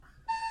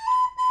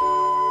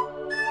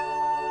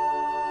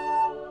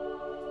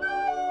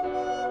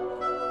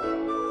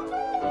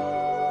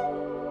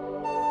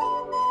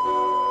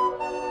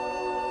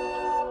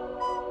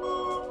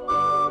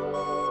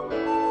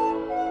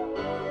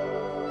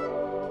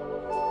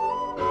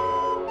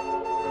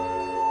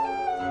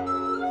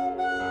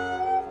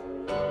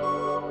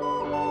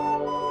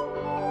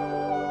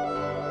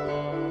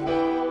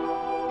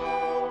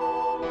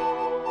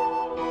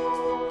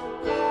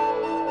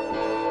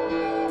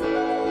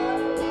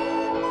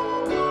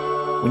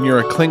When you're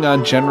a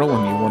Klingon general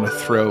and you want to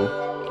throw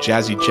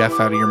Jazzy Jeff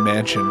out of your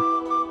mansion,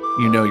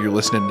 you know you're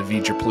listening to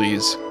V'ger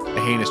Please,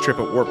 a heinous trip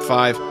at Warp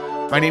 5.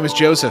 My name is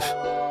Joseph.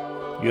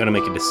 You gotta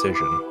make a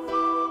decision.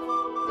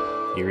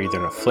 You're either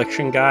an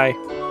Affliction guy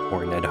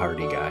or an Ed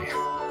Hardy guy.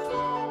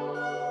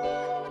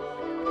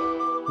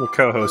 Your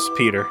co-host,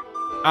 Peter.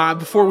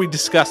 Before we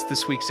discuss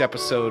this week's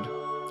episode...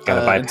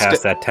 Gotta bypass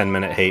that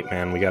 10-minute hate,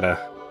 man. We gotta...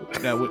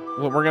 No,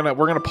 we're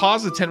gonna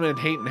pause the 10-minute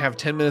hate and have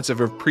 10 minutes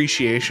of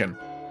appreciation.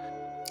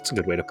 That's a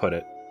good way to put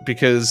it.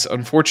 Because,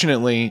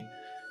 unfortunately,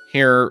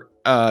 here,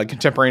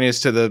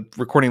 contemporaneous to the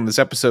recording of this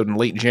episode in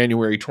late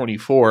January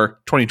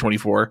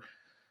 2024,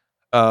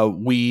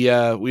 we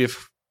have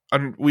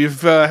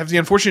the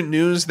unfortunate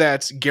news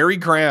that Gary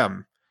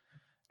Graham,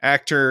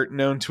 actor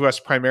known to us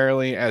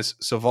primarily as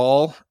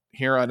Soval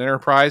here on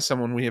Enterprise,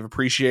 someone we have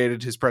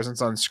appreciated his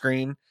presence on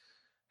screen,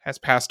 has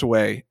passed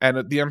away, and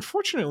at the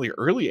unfortunately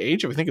early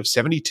age of, I think, of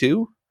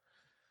 72.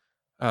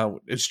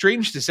 It's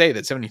strange to say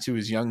that 72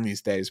 is young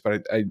these days,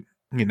 but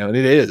it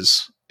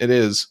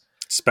is.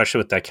 Especially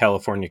with that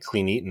California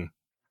clean eating.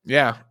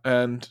 Yeah,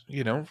 and,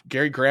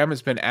 Gary Graham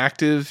has been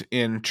active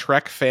in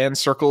Trek fan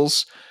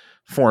circles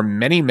for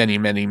many, many,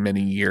 many,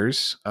 many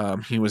years.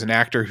 He was an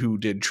actor who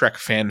did Trek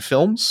fan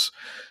films.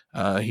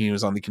 He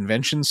was on the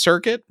convention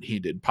circuit. He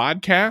did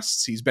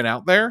podcasts. He's been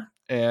out there,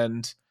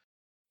 and...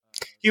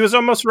 He was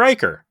almost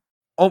Riker.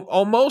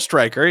 Almost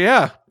Riker,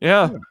 yeah.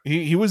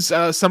 He was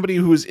somebody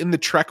who was in the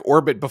Trek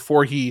orbit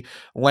before he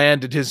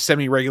landed his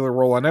semi-regular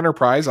role on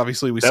Enterprise.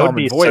 Obviously, we saw him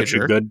in Voyager. That would be such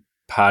a good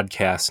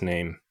podcast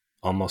name,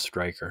 Almost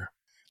Riker.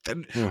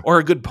 Or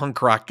a good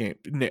punk rock game.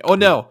 Oh,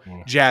 no.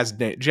 Jazz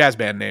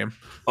band name.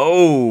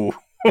 Oh.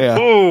 Yeah.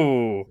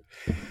 Oh.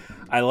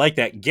 I like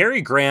that.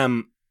 Gary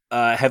Graham,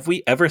 have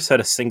we ever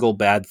said a single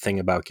bad thing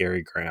about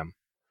Gary Graham?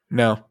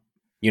 No.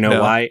 You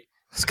know why?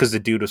 It's because the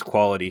dude was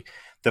quality.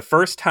 The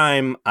first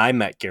time I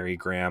met Gary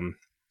Graham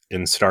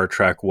in Star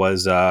Trek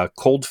was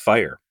Cold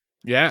Fire.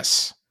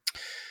 Yes.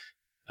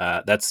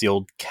 That's the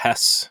old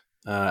Kess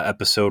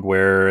episode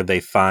where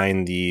they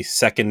find the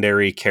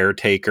secondary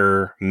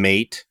caretaker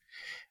mate,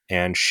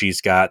 and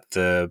she's got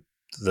the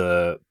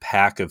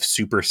pack of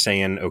Super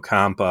Saiyan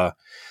Okampa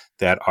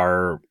that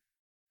are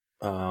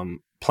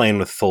playing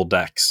with full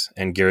decks,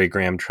 and Gary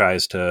Graham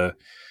tries to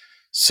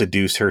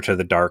seduce her to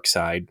the dark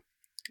side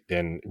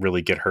and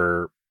really get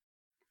her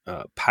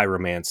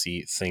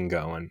pyromancy thing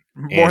going.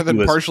 More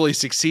than partially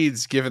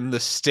succeeds, given the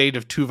state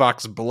of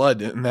Tuvok's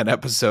blood in that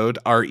episode,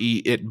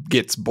 i.e. it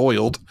gets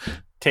boiled.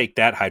 Take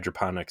that,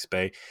 Hydroponics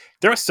Bay.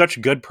 There was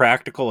such good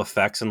practical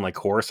effects and like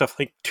horror stuff,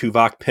 like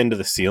Tuvok pinned to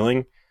the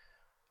ceiling.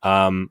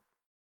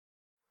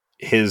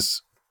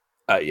 His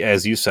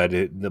as you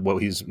said,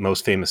 what he's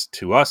most famous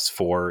to us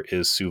for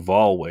is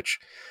Soval, which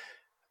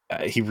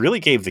he really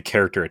gave the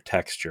character a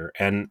texture.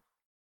 And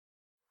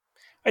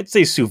I'd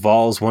say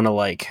Soval's one of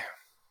like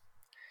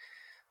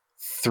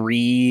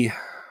 3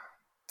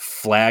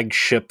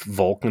 flagship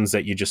Vulcans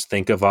that you just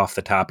think of off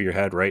the top of your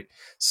head, right?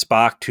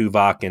 Spock,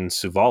 Tuvok, and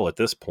Soval at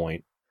this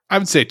point. I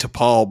would say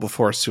T'Pol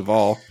before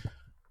Soval.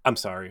 I'm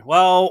sorry.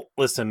 Well,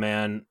 listen,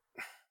 man.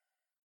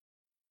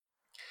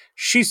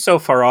 She's so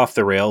far off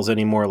the rails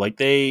anymore. Like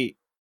they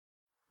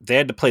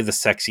had to play the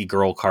sexy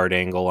girl card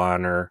angle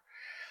on her.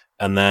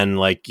 And then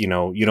like, you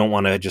don't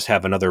want to just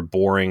have another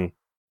boring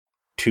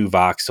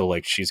Tuvok. So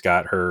like she's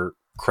got her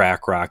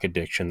crack rock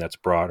addiction that's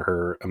brought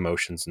her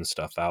emotions and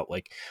stuff out.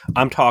 Like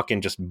I'm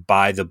talking just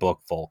by the book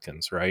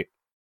Vulcans, right?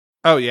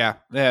 Oh yeah.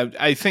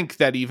 I think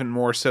that even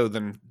more so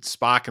than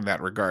Spock in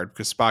that regard,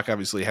 because Spock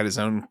obviously had his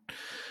own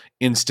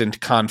instant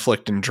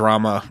conflict and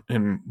drama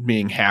in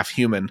being half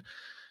human.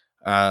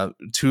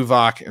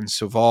 Tuvok and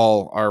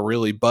Soval are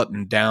really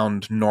buttoned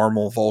down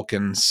normal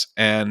Vulcans,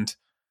 and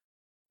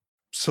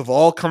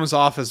Soval comes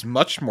off as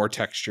much more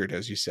textured,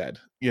 as you said.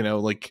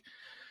 Like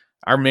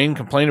our main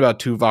complaint about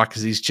Tuvok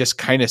is he's just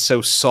kind of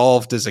so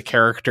solved as a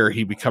character,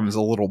 he becomes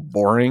a little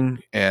boring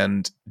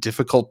and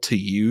difficult to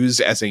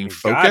use as a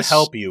focus. God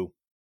help you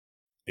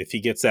if he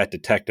gets that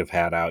detective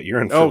hat out.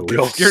 You're in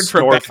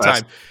for a bad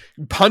time.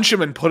 Punch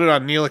him and put it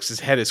on Neelix's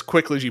head as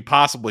quickly as you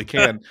possibly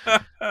can.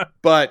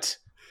 But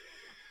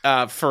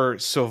for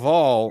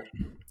Soval,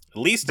 at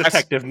least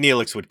Detective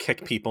Neelix would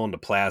kick people into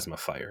plasma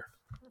fire.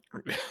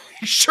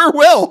 He sure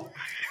will.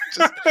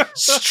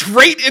 Just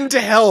straight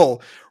into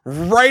hell.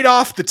 Right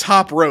off the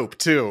top rope,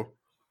 too.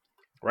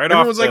 Right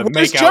Everyone's off.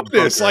 Everyone's like, "Where's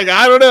Jonas?" Like,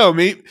 I don't know.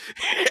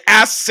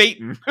 Ask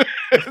Satan.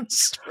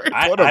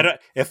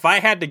 If I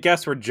had to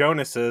guess where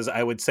Jonas is,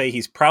 I would say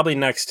he's probably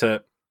next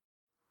to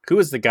who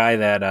is the guy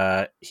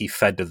that he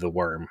fed to the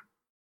worm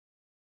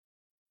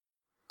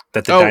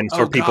that the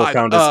dinosaur people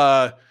found.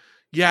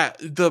 Yeah,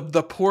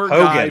 the poor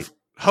Hogan. guy,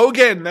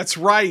 Hogan. That's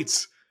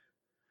right.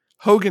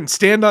 Hogan,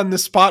 stand on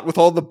this spot with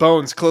all the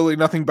bones. Clearly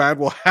nothing bad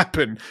will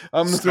happen.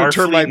 I'm just going to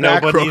turn my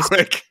back real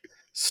quick.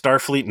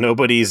 Starfleet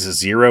Nobody's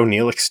 0,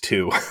 Neelix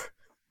 2.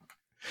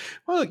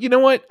 Well, you know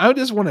what? I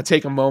just want to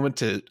take a moment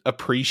to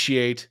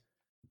appreciate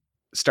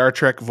Star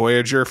Trek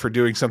Voyager for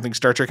doing something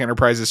Star Trek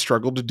Enterprise has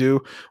struggled to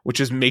do, which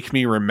is make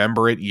me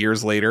remember it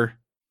years later.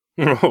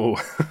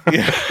 Oh.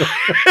 Yeah.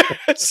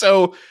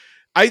 So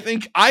I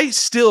think I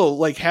still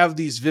like have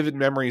these vivid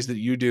memories that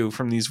you do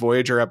from these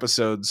Voyager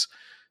episodes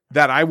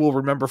that I will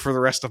remember for the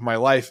rest of my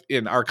life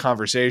in our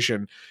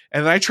conversation.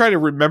 And I try to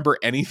remember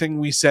anything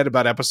we said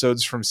about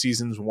episodes from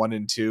seasons 1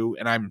 and 2,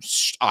 and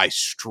I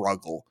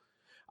struggle.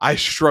 I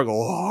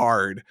struggle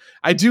hard.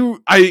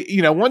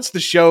 Once the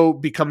show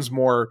becomes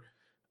more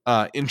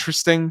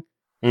interesting,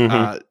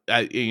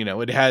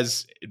 Mm-hmm. it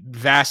has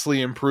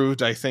vastly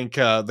improved, I think,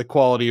 the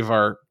quality of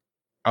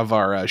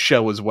our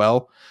show as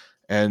well.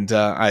 And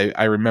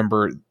I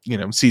remember,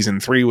 season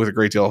 3 with a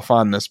great deal of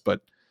fondness, but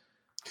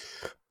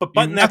But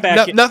button that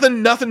back in.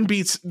 nothing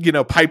beats,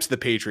 Pipes the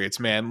Patriots,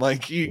 man.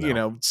 Like,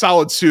 No.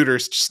 solid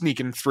suitors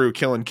sneaking through,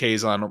 killing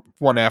K's on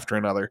one after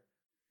another.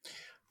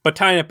 But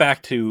tying it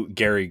back to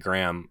Gary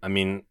Graham, I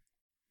mean,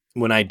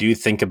 when I do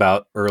think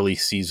about early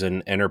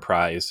season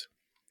Enterprise,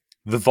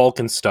 the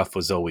Vulcan stuff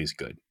was always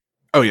good.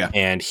 Oh yeah.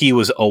 And he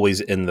was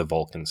always in the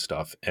Vulcan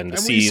stuff. And to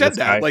And see we said this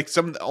that, guy, like,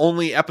 some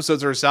only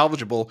episodes that are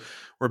salvageable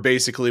were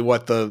basically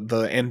what the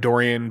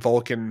Andorian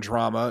Vulcan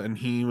drama, and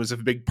he was a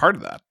big part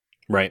of that.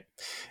 right.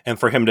 And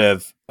for him to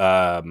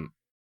have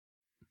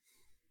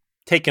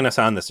taken us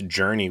on this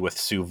journey with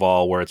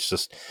Suval, where it's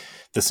just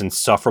this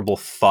insufferable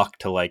fuck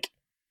to like,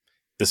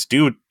 this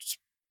dude's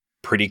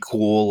pretty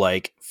cool,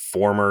 like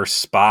former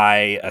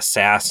spy,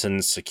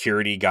 assassin,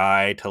 security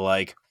guy, to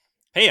like,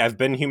 hey, I've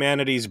been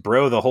humanity's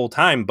bro the whole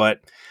time, but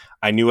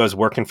I knew I was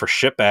working for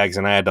shitbags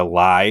and I had to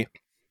lie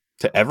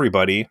to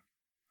everybody.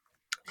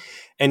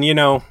 And you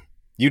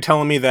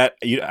telling me that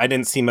I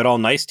didn't seem at all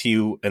nice to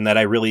you and that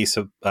I really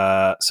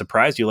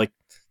surprised you, like,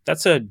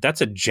 that's a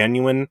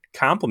genuine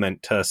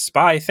compliment to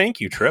Spy. Thank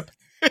you, Trip.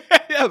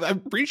 Yeah, I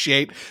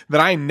appreciate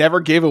that I never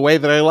gave away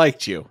that I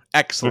liked you.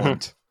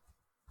 Excellent. Mm-hmm.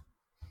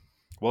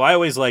 Well, I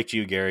always liked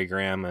you, Gary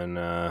Graham,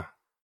 and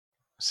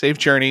safe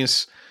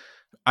journeys.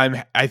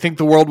 I think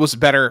the world was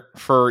better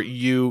for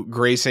you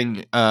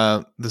gracing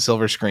the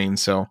silver screen.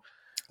 So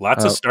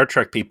lots of Star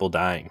Trek people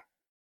dying.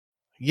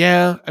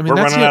 Yeah, I mean,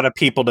 we're running out of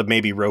people to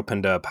maybe rope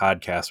into a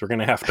podcast. We're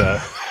gonna have to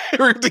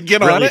we're to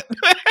get on it.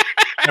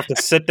 Have to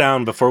sit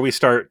down before we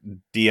start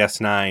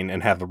DS9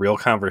 and have a real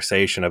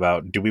conversation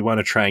about, do we want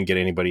to try and get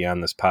anybody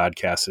on this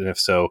podcast? And if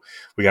so,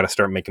 we got to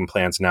start making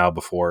plans now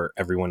before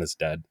everyone is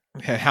dead.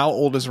 How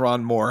old is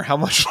Ron Moore? How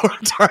much more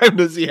time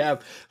does he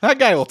have? That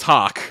guy will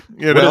talk.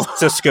 What is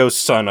Cisco's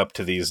son up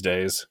to these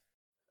days?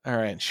 All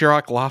right,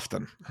 Sherrock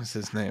Lofton is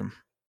his name.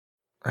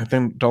 I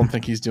don't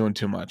think he's doing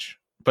too much.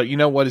 But you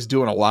know what is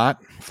doing a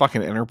lot?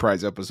 Fucking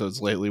Enterprise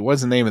episodes lately.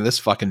 What's the name of this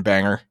fucking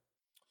banger?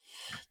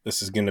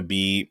 This is going to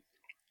be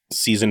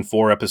Season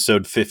 4,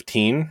 Episode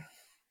 15,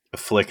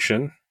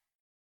 Affliction.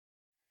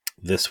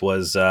 This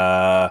was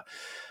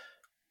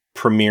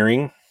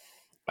premiering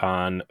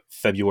on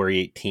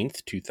February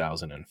 18th,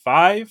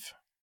 2005.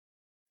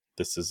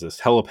 This is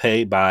this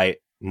Helipe by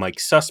Mike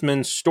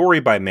Sussman, story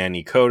by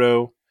Manny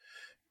Cotto,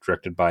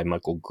 directed by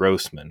Michael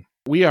Grossman.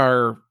 We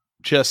are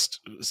just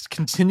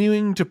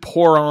continuing to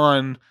pour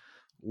on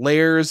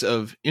layers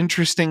of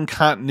interesting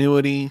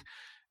continuity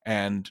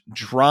and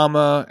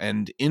drama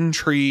and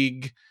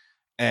intrigue,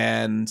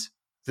 and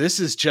this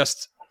is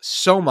just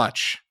so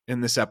much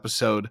in this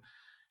episode.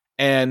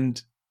 And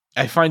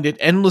I find it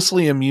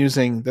endlessly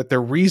amusing that the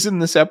reason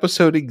this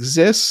episode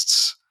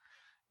exists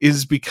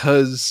is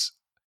because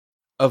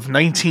of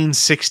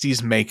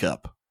 1960s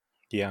makeup.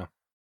 Yeah.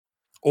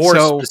 Or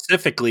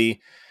specifically,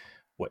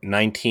 what,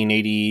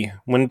 1980,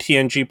 when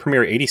TNG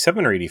premiere,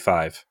 87 or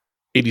 85?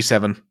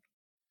 87.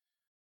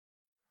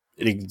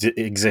 It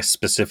exists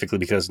specifically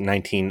because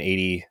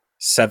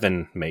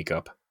 1987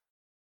 makeup.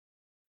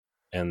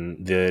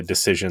 And the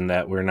decision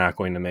that we're not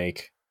going to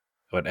make,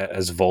 what,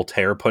 as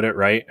Voltaire put it,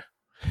 right?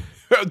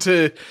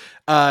 To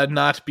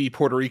not be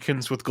Puerto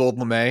Ricans with gold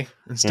lame,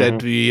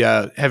 instead be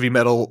heavy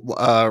metal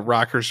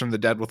rockers from the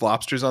dead with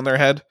lobsters on their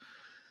head.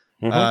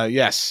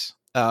 Yes.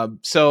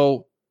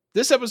 So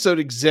this episode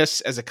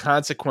exists as a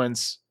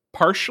consequence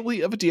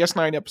partially of a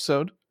DS9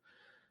 episode,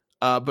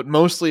 but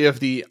mostly of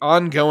the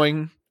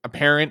ongoing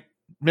apparent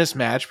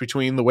mismatch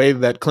between the way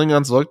that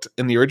Klingons looked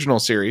in the original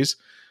series,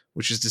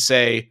 which is to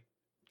say,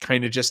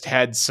 kind of just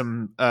had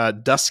some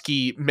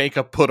dusky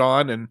makeup put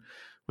on and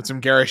with some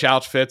garish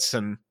outfits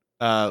and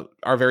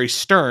are very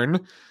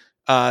stern,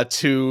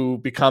 to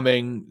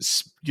becoming,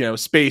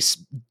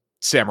 space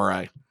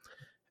samurai.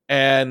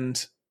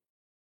 And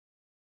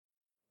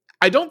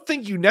I don't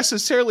think you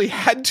necessarily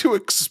had to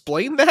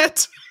explain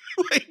that.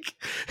 Like,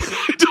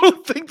 I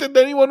don't think that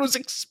anyone was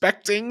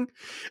expecting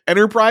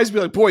Enterprise to be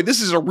like, boy, this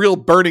is a real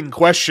burning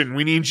question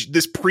we need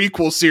this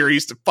prequel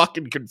series to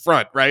fucking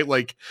confront, right?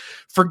 Like,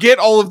 forget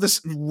all of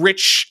this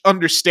rich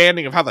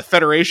understanding of how the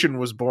Federation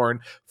was born.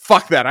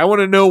 Fuck that. I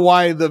want to know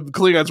why the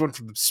Klingons went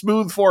from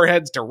smooth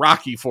foreheads to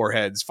rocky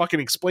foreheads.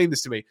 Fucking explain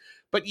this to me.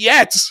 But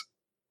yet,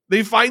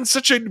 they find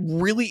such a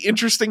really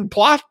interesting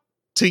plot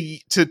to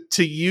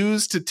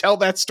use to tell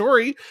that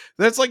story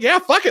that's like, yeah,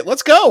 fuck it,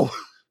 let's go.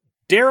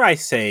 Dare I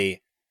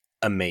say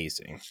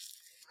amazing.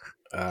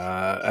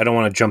 I don't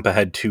want to jump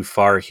ahead too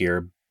far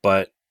here,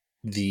 but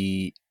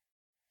the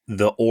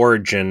the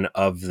origin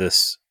of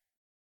this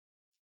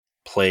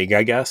plague,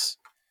 I guess,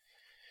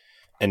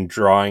 and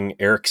drawing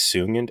Eric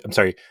Sunchez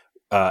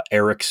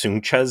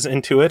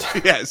into it.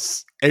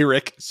 Yes,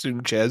 Eric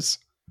Sunchez.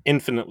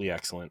 Infinitely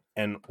excellent.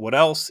 And what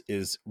else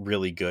is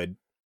really good?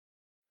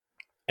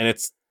 And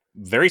it's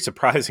very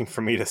surprising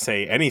for me to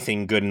say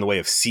anything good in the way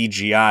of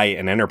CGI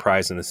and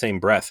Enterprise in the same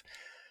breath.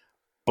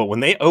 But when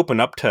they open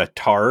up to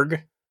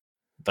Targ,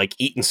 like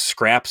eating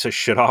scraps of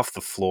shit off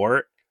the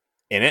floor,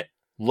 and it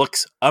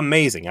looks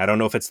amazing. I don't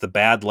know if it's the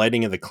bad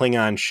lighting of the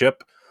Klingon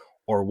ship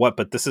or what,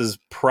 but this is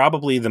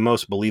probably the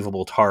most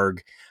believable Targ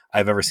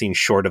I've ever seen,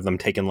 short of them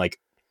taking like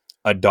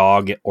a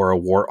dog or a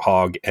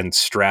warthog and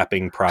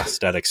strapping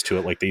prosthetics to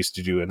it like they used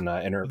to do in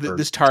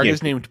this Targ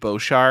is named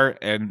Boshar,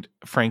 and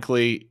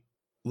frankly,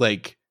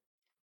 like,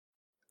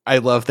 I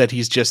love that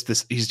he's just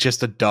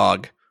a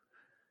dog.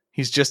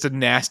 He's just a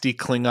nasty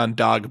Klingon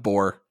dog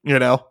boar, you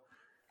know?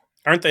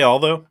 Aren't they all,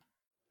 though?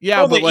 Yeah,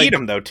 well, but they eat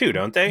them, though, too,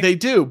 don't they? They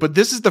do, but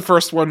this is the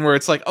first one where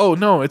it's like, oh,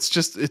 no, it's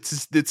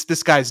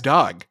this guy's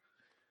dog.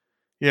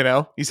 You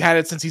know? He's had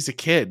it since he's a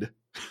kid.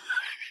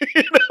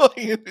 You know?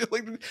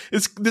 Like,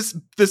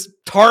 this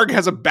Targ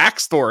has a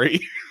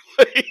backstory.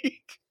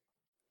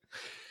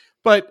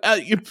 But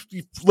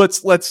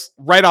let's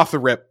right off the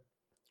rip.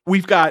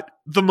 We've got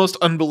the most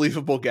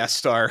unbelievable guest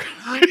star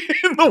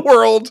in the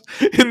world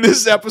in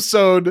this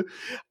episode.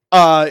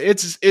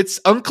 It's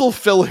Uncle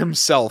Phil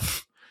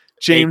himself,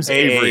 James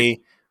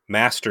Avery,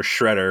 Master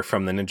Shredder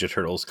from the Ninja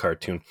Turtles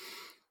cartoon.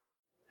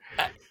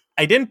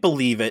 I didn't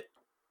believe it.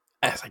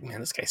 I was like,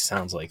 man, this guy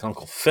sounds like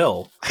Uncle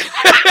Phil.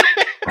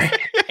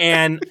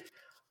 And,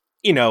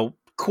 you know,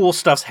 cool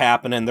stuff's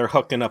happening. They're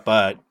hooking up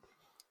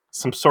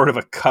some sort of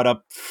a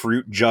cut-up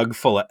fruit jug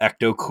full of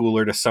Ecto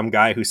Cooler to some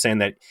guy who's saying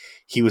that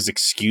he was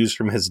excused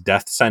from his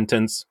death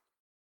sentence.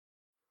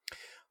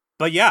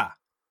 But yeah,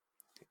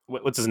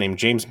 what's his name?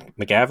 James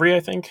McAvery, I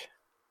think?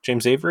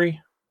 James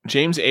Avery?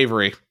 James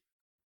Avery.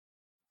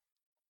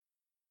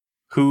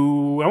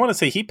 Who, I want to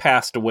say he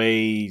passed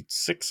away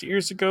 6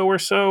 years ago or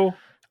so.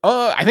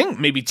 I think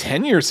maybe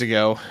 10 years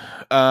ago.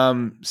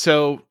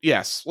 So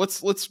yes,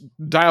 let's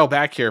dial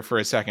back here for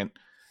a second.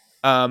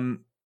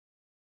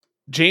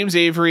 James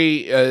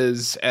Avery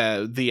is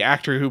the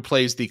actor who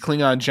plays the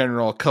Klingon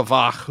General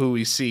Kavach, who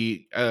we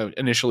see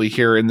initially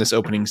here in this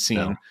opening scene.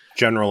 No,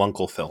 General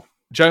Uncle Phil.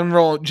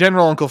 General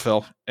Uncle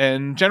Phil.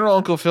 And General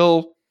Uncle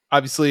Phil,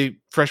 obviously,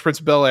 Fresh Prince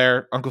of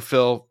Bel-Air, Uncle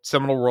Phil,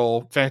 seminal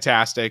role,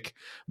 fantastic.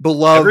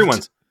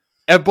 Beloved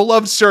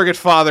surrogate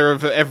father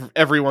of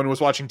everyone who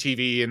was watching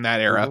TV in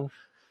that era.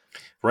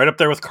 Right up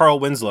there with Carl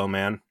Winslow,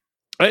 man.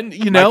 And,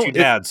 you know,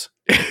 dads.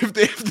 If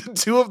the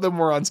two of them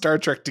were on Star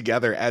Trek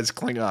together as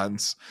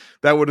Klingons,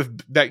 that would have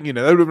been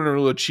a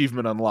real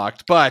achievement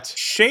unlocked. But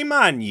shame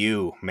on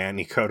you,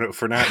 Manny Koto,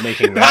 for not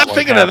making that. Not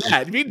thinking of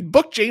that. I mean,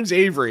 book James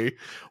Avery.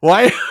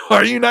 Why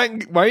are you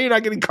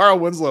not getting Carl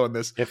Winslow in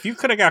this? If you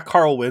could have got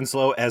Carl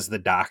Winslow as the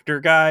doctor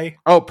guy,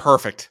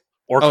 perfect.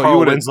 Or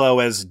Carl Winslow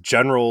as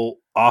General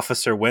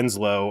Officer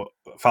Winslow,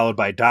 followed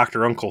by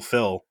Dr. Uncle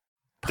Phil,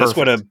 this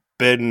would have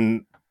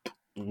been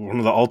one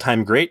of the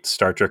all-time great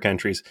Star Trek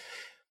entries.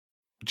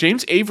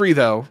 James Avery,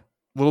 though,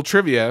 little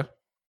trivia,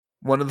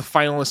 one of the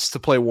finalists to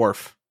play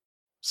Worf.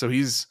 So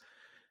he's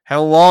had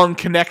a long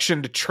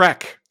connection to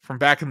Trek from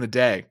back in the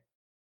day.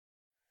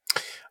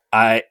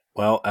 I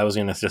was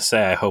going to just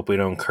say, I hope we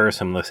don't curse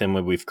him the same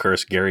way we've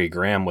cursed Gary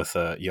Graham with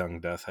a young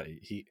death.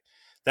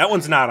 That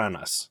one's not on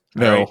us.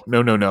 No,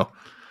 right?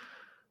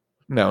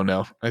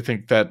 No. I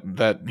think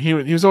that he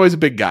was always a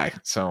big guy.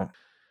 So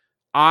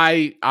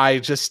he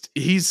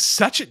has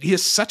such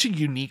a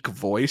unique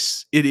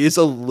voice. It is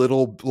a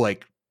little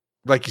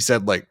like you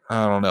said, like,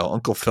 I don't know,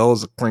 Uncle Phil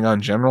is a Klingon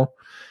general.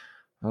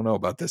 I don't know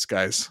about this,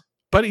 guys.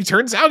 But he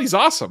turns out he's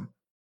awesome.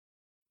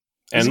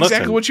 He's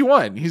exactly what you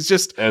want. He's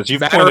just, as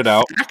you've pointed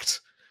out, fact,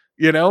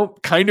 you know,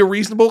 kind of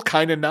reasonable,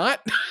 kind of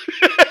not.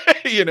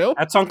 You know?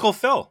 That's Uncle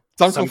Phil.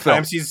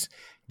 Sometimes he's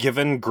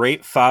given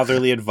great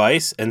fatherly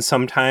advice, and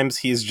sometimes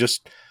he's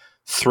just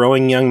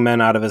throwing young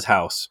men out of his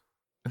house.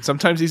 And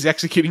sometimes he's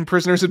executing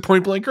prisoners at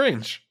point blank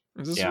range.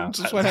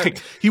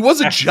 He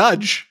was a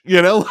judge,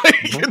 you know?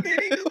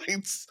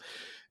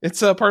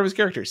 It's a part of his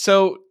character.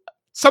 So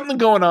something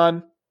going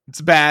on.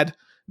 It's bad.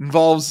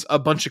 Involves a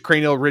bunch of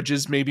cranial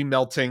ridges maybe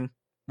melting.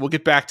 We'll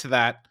get back to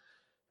that.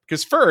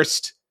 Because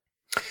first,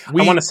 I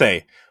want to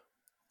say,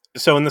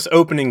 so in this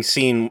opening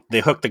scene, they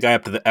hook the guy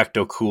up to the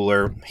ecto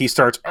cooler. He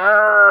starts,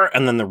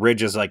 and then the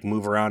ridges like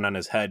move around on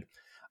his head.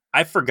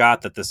 I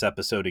forgot that this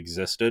episode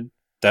existed.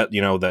 That,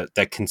 you know,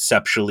 that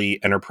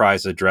conceptually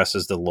Enterprise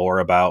addresses the lore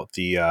about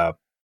the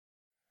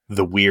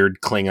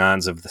weird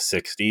Klingons of the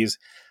 60s.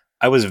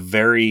 I was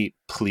very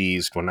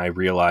pleased when I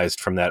realized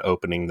from that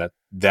opening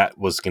that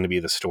was going to be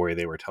the story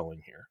they were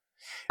telling here.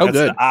 That's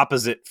good. The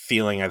opposite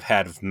feeling I've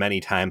had many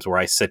times where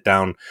I sit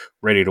down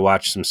ready to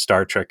watch some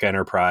Star Trek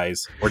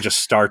Enterprise or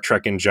just Star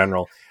Trek in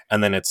general,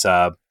 and then it's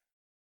the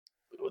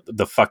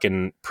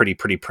fucking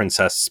pretty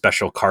princess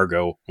special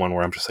cargo one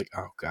where I'm just like,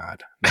 oh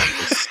god.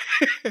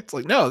 It's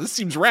like, no, this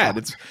seems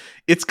rad.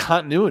 It's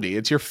continuity.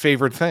 It's your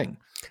favorite thing.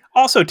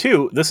 Also,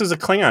 too, this is a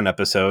Klingon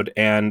episode,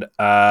 and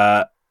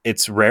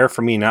it's rare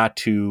for me not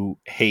to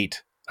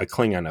hate a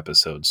Klingon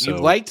episode. So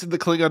You liked the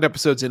Klingon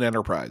episodes in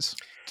Enterprise,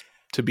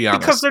 to be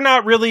honest. because they're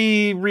not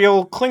really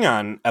real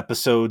Klingon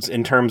episodes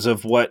in terms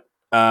of what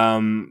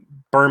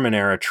Berman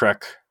era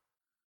Trek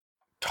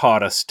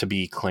taught us to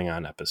be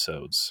Klingon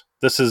episodes.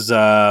 This is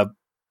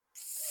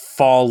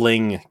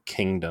Falling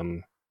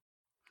Kingdom.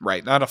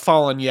 Right, not a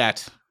fallen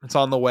yet. It's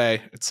on the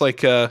way. It's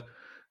like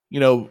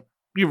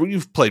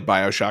you've played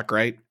BioShock,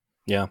 right?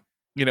 Yeah.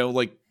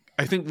 Like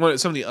I think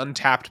some of the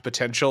untapped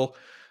potential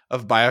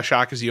of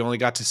BioShock is you only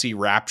got to see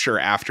Rapture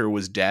after it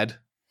was dead.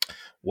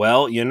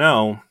 Well,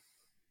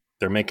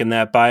 they're making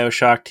that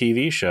BioShock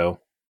TV show.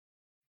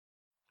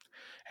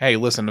 Hey,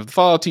 listen, if the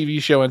Fallout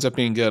TV show ends up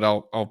being good,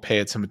 I'll pay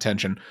it some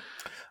attention.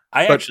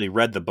 I actually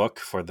read the book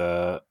for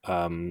the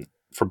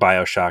for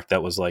BioShock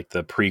that was like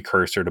the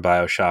precursor to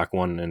BioShock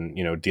 1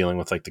 and dealing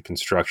with like the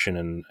construction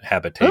and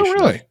habitation. Oh,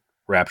 really?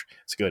 Rapture.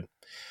 It's good.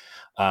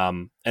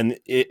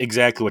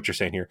 Exactly what you're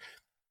saying here.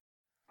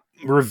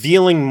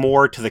 Revealing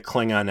more to the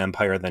Klingon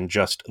Empire than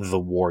just the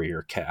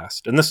warrior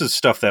caste. And this is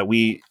stuff that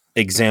we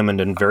examined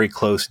in very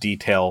close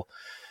detail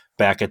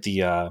back at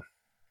the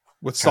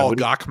with Saul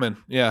Gockman.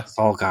 Yeah.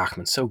 Saul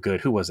Gockman. So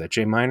good. Who was that?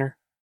 Jay Miner?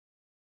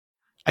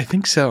 I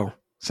think so.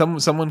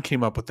 Someone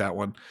came up with that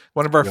one.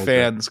 One of our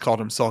fans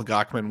called him Saul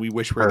Gockman. We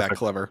wish we were that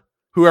clever.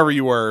 Whoever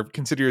you were,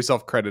 consider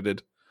yourself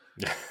credited.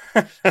 You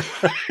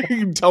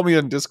can tell me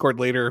on Discord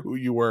later who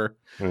you were.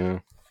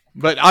 Mm.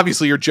 But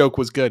obviously your joke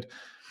was good.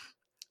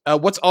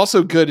 What's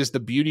also good is the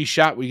beauty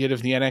shot we get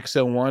of the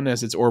NX-01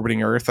 as it's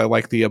orbiting Earth. I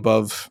like the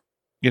above,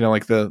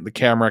 like the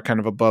camera kind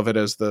of above it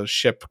as the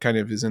ship kind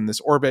of is in this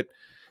orbit.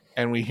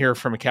 And we hear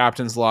from a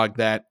captain's log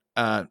that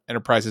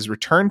Enterprise has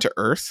returned to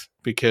Earth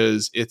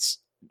because it's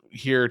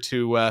here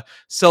to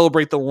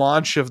celebrate the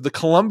launch of the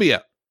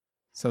Columbia.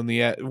 So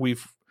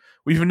we've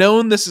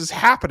known this is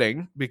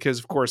happening because,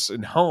 of course,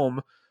 in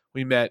Home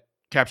we met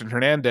Captain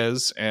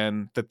Hernandez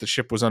and that the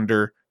ship was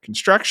under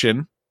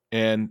construction,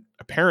 and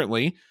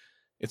apparently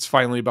it's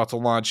finally about to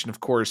launch. And of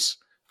course,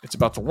 it's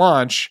about to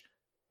launch,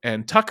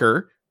 and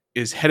Tucker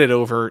is headed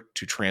over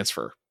to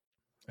transfer,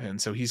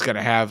 and so he's going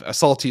to have a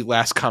salty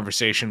last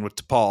conversation with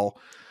T'Pol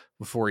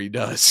before he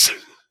does.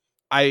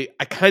 I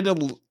kind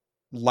of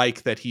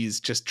like that he's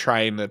just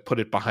trying to put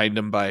it behind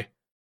him by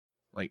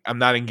like, I'm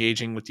not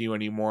engaging with you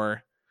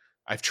anymore.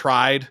 I've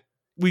tried.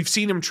 We've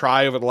seen him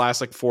try over the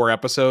last 4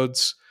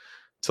 episodes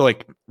to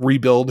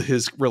rebuild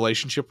his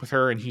relationship with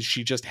her, and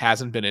she just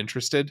hasn't been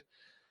interested.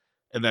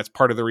 And that's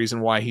part of the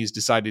reason why he's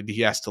decided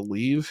he has to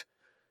leave.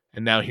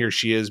 And now here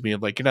she is being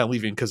like, you're not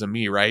leaving because of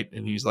me, right?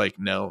 And he's like,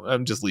 no,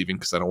 I'm just leaving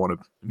because I don't want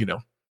to,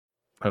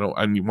 I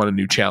want a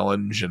new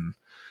challenge, and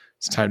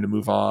it's time to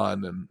move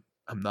on. And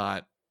I'm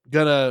not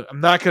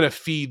gonna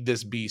feed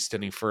this beast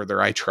any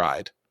further. I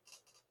tried.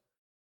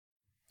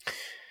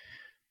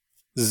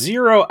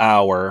 0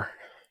 hour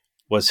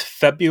was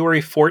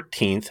February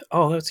 14th.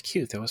 Oh, that's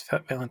cute. That was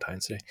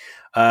Valentine's Day.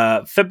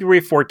 February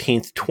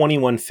 14th,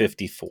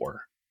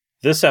 2154.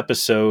 This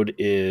episode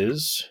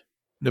is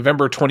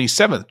November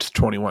 27th,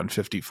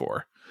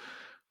 2154.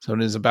 So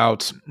it is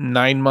about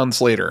 9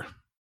 months later.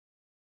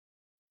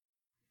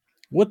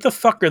 What the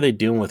fuck are they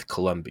doing with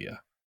Columbia?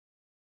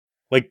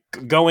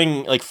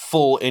 Going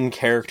full in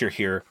character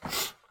here.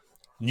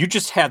 You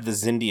just had the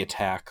Xindi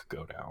attack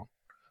go down.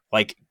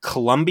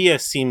 Columbia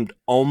seemed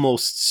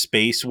almost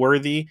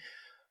space-worthy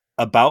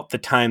about the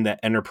time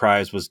that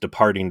Enterprise was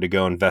departing to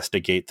go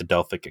investigate the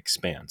Delphic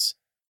Expanse.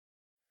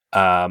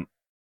 How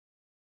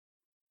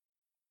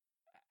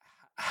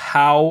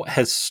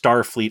has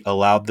Starfleet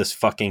allowed this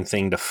fucking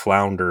thing to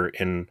flounder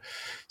in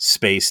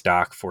space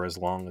dock for as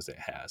long as it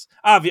has?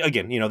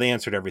 Again, the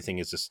answer to everything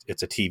is just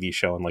it's a TV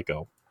show, and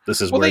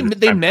this is where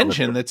they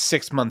mention that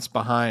 6 months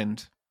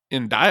behind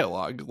in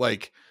dialogue.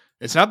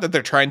 It's not that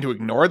they're trying to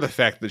ignore the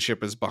fact that the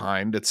ship is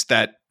behind. It's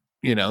that,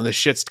 the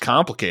shit's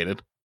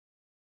complicated.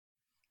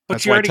 But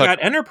that's you already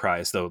got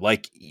Enterprise, though.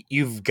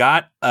 You've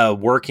got a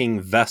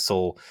working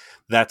vessel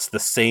that's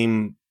the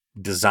same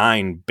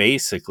design,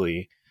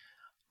 basically.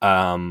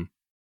 Hey,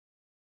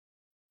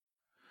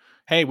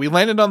 we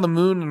landed on the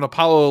moon in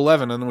Apollo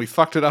 11, and then we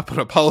fucked it up in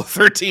Apollo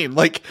 13.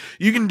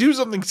 You can do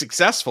something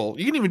successful.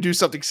 You can even do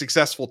something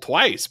successful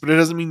twice, but it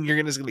doesn't mean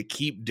you're just going to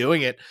keep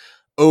doing it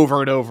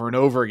over and over and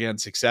over again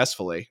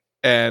successfully.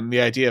 And the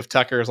idea of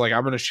Tucker is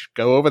I'm going to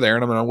go over there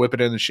and I'm going to whip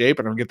it into shape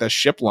and I'm going to get that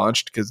ship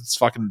launched because it's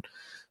fucking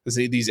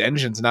these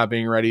engines not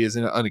being ready is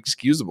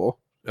unexcusable.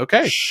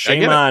 Okay.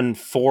 Shame on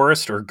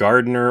Forrest or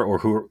Gardner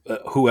or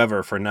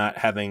whoever for not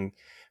having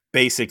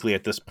basically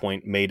at this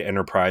point made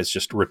Enterprise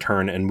just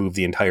return and move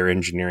the entire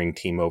engineering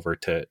team over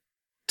to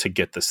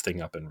get this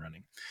thing up and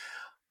running.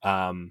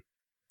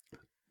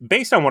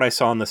 Based on what I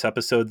saw in this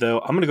episode, though,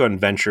 I'm going to go and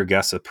venture a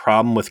guess. The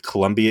problem with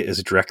Columbia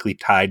is directly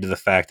tied to the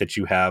fact that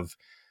you have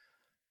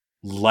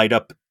light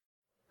up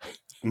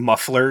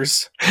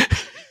mufflers.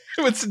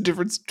 What's the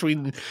difference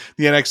between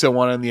the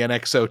NX-01 and the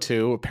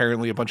NX-02?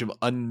 Apparently a bunch of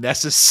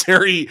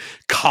unnecessary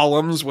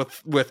columns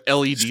with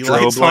LED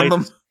lights on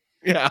them.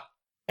 Yeah.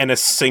 And a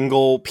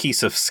single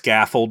piece of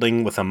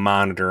scaffolding with a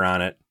monitor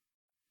on it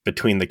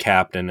between the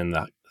captain and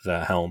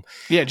the helm.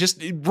 Yeah,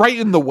 just right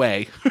in the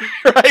way.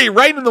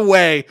 right in the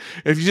way.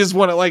 If you just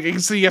want to, like,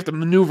 so you have to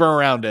maneuver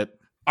around it.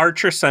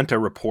 Archer sent a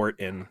report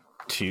in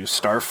to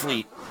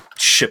Starfleet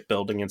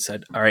shipbuilding and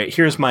said, all right,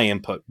 here's my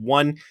input.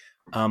 One,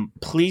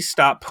 please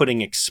stop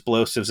putting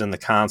explosives in the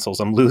consoles.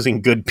 I'm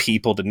losing good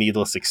people to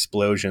needless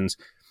explosions.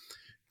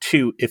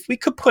 Two, if we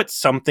could put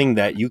something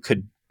that you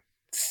could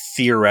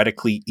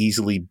theoretically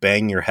easily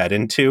bang your head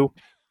into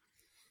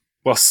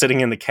while sitting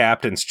in the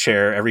captain's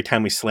chair every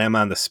time we slam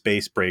on the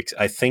space brakes,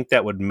 I think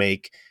that would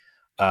make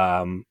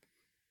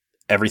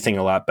everything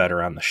a lot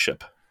better on the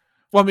ship.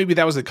 Well, maybe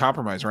that was a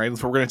compromise, right?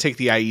 If we're going to take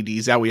the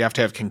IEDs out, we have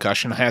to have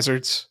concussion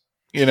hazards.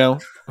 You know,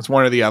 it's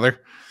one or the other.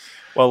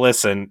 Well,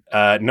 listen,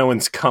 no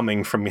one's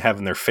coming from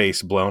having their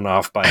face blown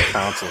off by a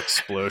console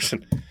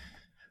explosion.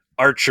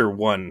 Archer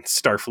 1,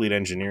 Starfleet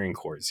Engineering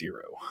Corps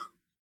 0.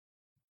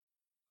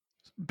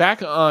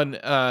 Back on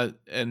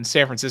in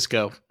San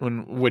Francisco,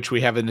 which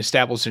we have an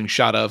establishing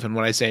shot of, and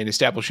when I say an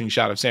establishing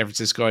shot of San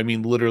Francisco, I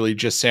mean literally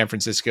just San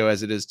Francisco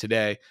as it is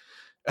today.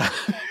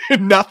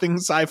 Nothing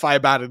sci-fi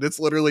about it. It's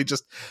literally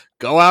just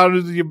go out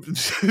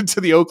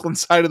to the Oakland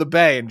side of the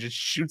bay and just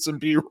shoot some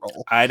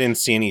B-roll. I didn't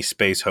see any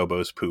space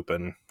hobos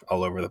pooping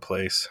all over the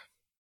place.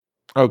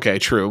 Okay,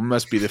 true.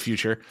 Must be the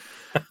future.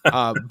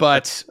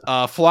 But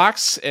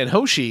Phlox and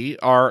Hoshi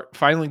are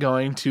finally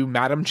going to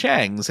Madame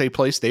Chang's, a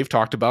place they've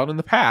talked about in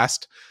the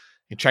past,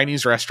 a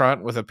Chinese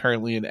restaurant with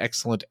apparently an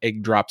excellent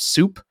egg drop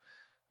soup.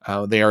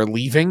 They are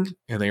leaving,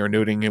 and they are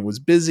noting it was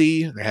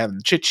busy. They're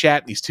having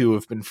chit-chat. These two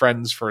have been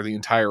friends for the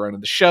entire run of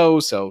the show,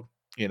 so,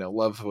 you know,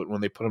 love when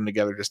they put them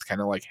together just to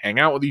kind of, like, hang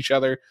out with each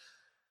other.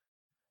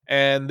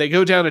 And they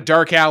go down a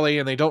dark alley,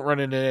 and they don't run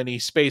into any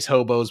space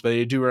hobos, but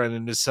they do run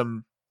into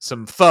some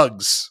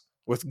thugs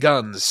with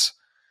guns,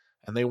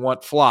 and they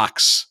want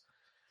Phlox.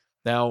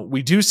 Now,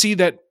 we do see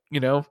that, you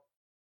know,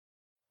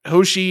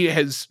 Hoshi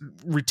has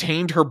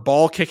retained her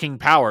ball-kicking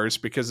powers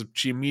because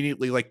she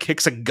immediately, like,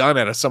 kicks a gun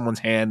out of someone's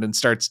hand and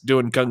starts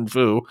doing kung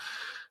fu.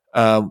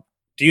 Do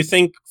you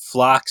think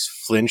Phlox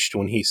flinched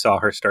when he saw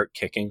her start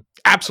kicking?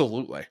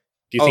 Absolutely.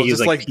 Do you think he's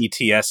like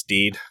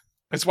PTSD'd?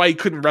 That's why he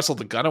couldn't wrestle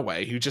the gun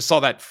away. He just saw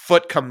that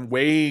foot come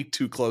way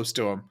too close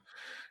to him.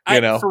 You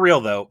know? For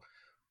real, though,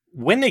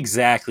 when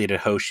exactly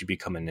did Hoshi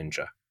become a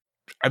ninja?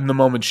 And the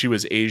moment she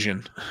was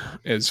Asian,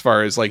 as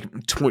far as, like,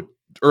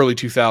 early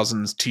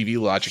 2000s TV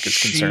logic is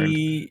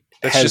concerned.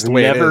 That's just the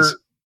way it is.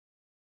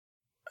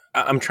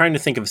 I'm trying to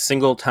think of a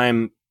single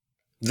time.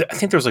 I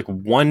think there was like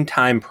one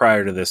time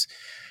prior to this,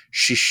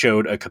 she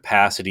showed a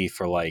capacity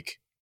for, like,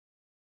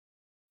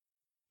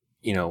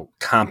 you know,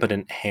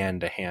 competent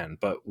hand to hand.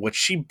 But what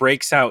she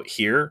breaks out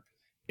here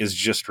is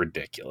just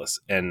ridiculous.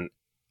 And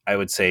I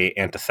would say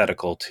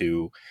antithetical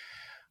to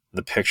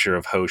the picture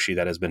of Hoshi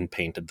that has been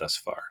painted thus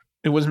far.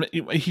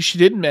 She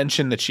did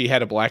mention that she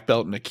had a black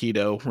belt in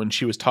Aikido when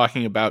she was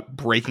talking about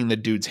breaking the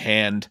dude's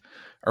hand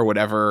or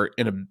whatever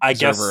in a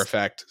observer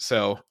effect.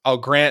 So I'll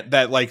grant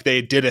that, like,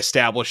 they did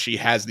establish she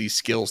has these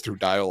skills through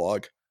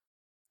dialogue.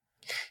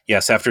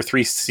 Yes, after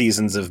 3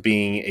 seasons of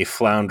being a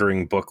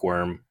floundering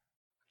bookworm,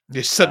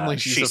 she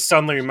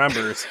suddenly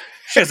remembers.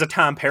 She has a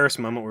Tom Paris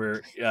moment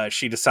where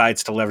she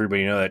decides to let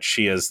everybody know that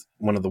she is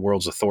one of the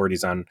world's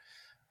authorities on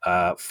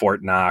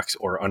Fort Knox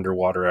or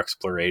underwater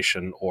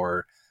exploration,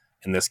 or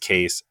in this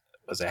case,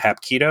 was it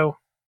Hapkido?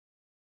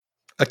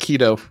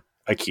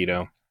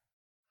 Aikido.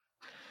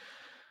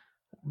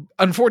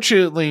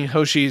 Unfortunately,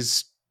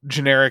 Hoshi's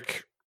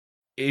generic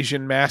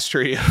Asian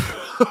mastery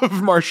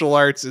of martial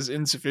arts is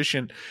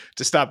insufficient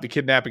to stop the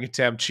kidnapping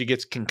attempt. She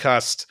gets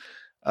concussed.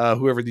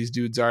 Whoever these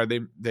dudes are,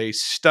 they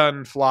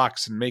stun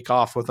Phlox and make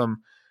off with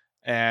them.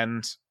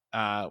 And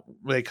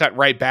they cut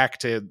right back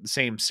to the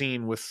same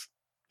scene with,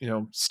 you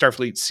know,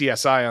 Starfleet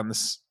CSI on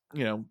this,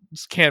 you know,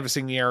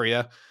 canvassing the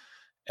area.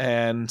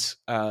 And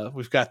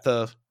we've got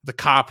the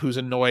cop who's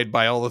annoyed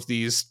by all of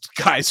these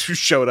guys who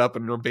showed up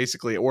and were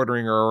basically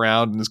ordering her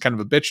around and is kind of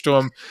a bitch to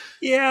him.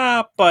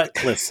 Yeah, but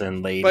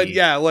listen, lady. But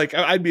yeah, like,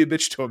 I'd be a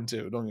bitch to him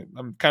too.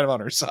 I'm kind of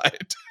on her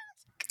side.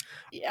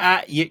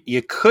 Yeah,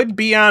 you could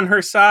be on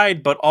her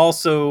side, but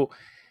also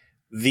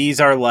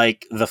these are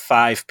like the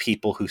 5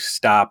 people who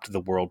stopped the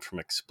world from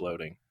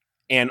exploding,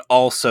 and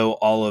also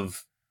all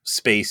of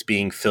space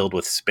being filled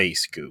with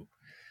space goo.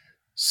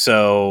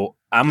 So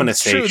I'm going to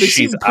say true. They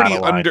seem pretty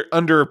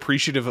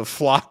underappreciative of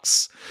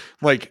Phlox,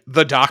 like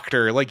the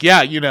doctor. Like,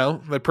 yeah, you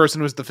know, the person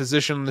who was the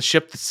physician on the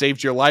ship that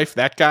saved your life,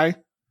 that guy.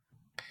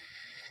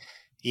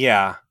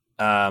 Yeah.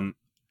 I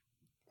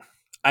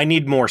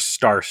need more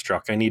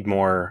starstruck. I need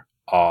more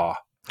awe.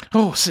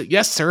 Oh,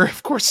 yes, sir.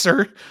 Of course,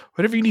 sir.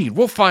 Whatever you need,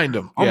 we'll find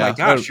him. Oh, yeah. My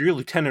gosh, you're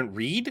Lieutenant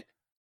Reed?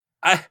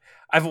 I've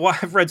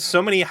read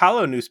so many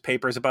Hollow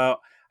newspapers about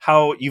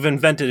how you've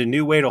invented a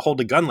new way to hold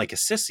a gun like a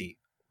sissy.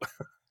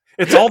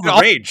 It's all the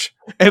rage.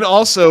 And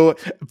also,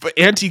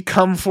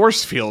 anti-cum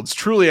force fields.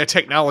 Truly a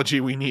technology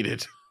we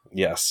needed.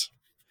 Yes.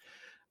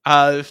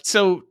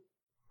 So,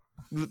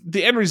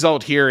 the end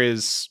result here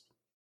is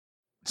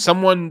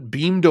someone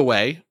beamed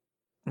away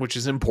which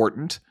is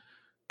important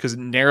because it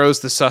narrows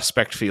the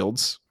suspect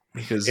fields.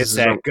 Because it's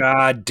that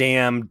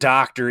goddamn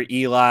Dr.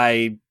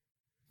 Eli,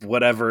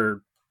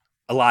 whatever,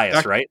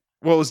 Elias, right?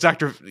 What was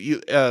Dr.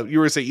 You were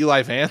going to say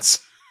Eli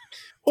Vance?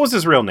 What was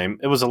his real name?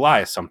 It was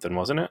Elias something,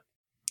 wasn't it?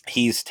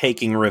 He's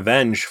taking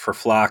revenge for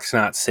Phlox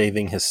not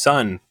saving his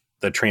son,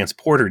 the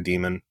transporter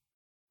demon.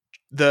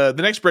 The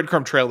next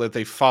breadcrumb trail that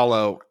they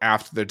follow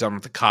after they're done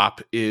with the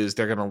cop is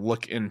they're going to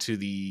look into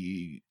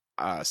the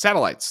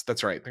satellites.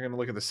 That's right. They're going to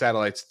look at the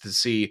satellites to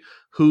see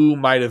who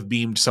might have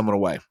beamed someone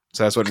away.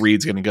 So that's what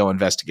Reed's going to go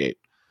investigate.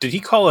 Did he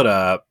call it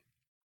a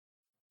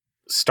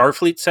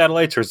Starfleet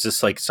satellites, or is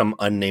this like some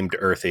unnamed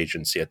Earth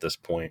agency at this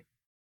point?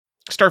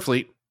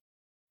 Starfleet.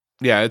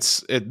 Yeah,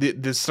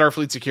 the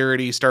Starfleet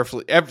security.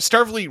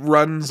 Starfleet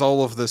runs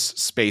all of this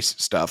space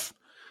stuff.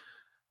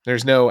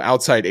 There's no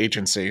outside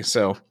agency,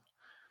 so.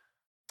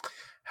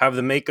 Have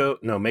the Mako?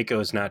 No,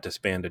 Mako is not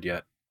disbanded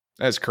yet.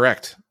 That's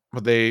correct.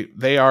 But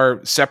they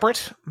are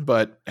separate,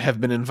 but have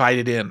been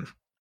invited in.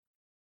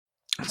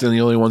 So they're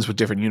the only ones with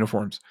different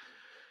uniforms.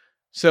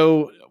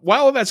 So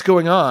while that's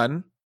going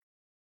on,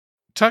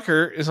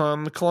 Tucker is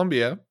on the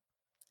Columbia,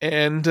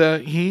 and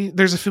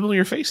there's a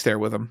familiar face there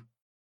with him.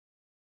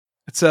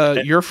 It's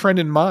your friend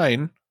and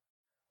mine,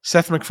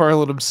 Seth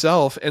MacFarlane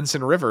himself,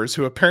 Ensign Rivers,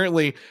 who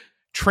apparently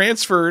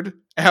transferred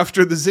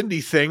after the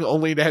Xindi thing,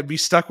 only to be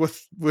stuck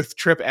with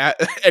Trip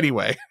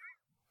anyway.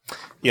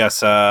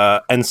 Yes,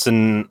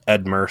 Ensign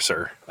Ed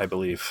Mercer, I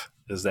believe,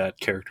 is that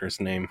character's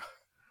name.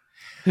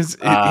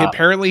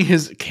 Apparently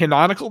his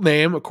canonical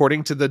name,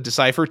 according to the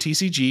Decipher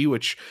TCG,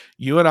 which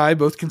you and I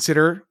both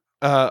consider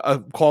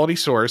a quality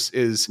source,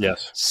 is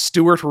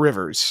Stuart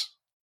Rivers.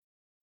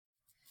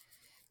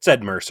 It's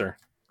Ed Mercer.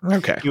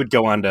 Okay. He would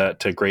go on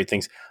to great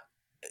things.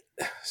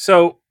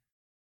 So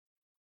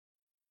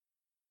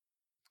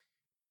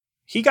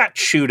he got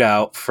chewed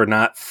out for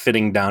not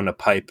fitting down a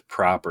pipe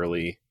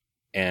properly.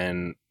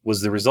 And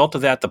was the result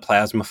of that the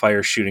plasma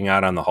fire shooting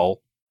out on the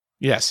hull?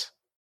 Yes.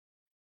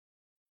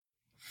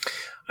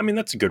 I mean,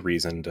 that's a good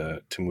reason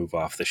to move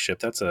off the ship.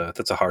 That's a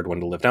hard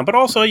one to live down. But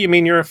also, you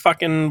mean, you're a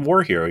fucking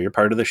war hero. You're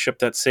part of the ship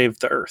that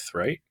saved the Earth,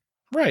 right?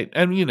 Right.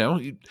 And,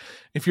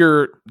 if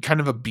you're kind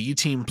of a B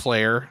team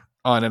player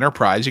on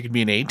Enterprise, you could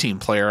be an A team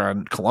player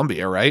on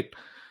Columbia, right?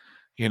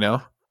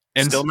 And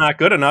still not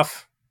good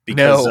enough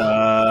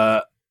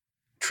because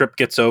Trip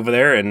gets over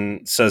there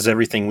and says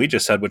everything we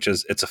just said, which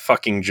is it's a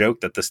fucking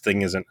joke that this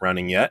thing isn't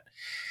running yet.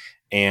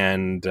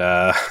 And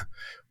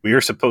we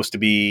are supposed to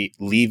be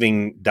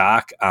leaving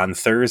dock on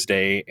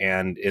Thursday,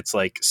 and it's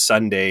like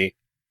Sunday,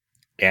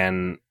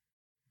 and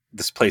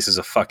this place is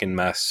a fucking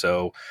mess.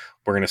 So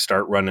we're going to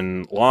start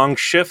running long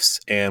shifts,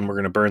 and we're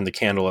going to burn the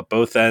candle at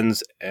both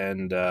ends,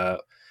 and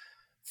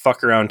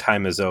fuck around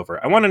time is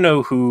over. I want to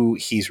know who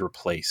he's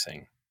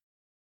replacing.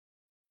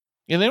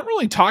 Yeah, they don't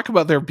really talk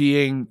about there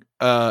being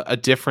a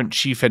different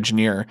chief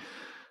engineer,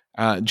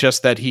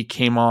 just that he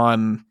came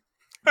on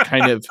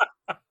kind of...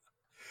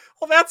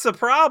 Well, that's a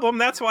problem.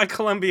 That's why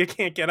Columbia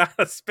can't get out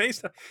of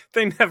space.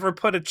 They never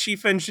put a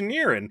chief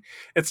engineer in.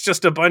 It's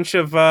just a bunch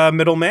of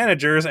middle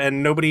managers,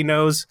 and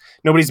nobody's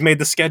made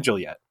the schedule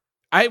yet.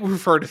 I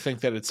prefer to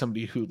think that it's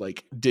somebody who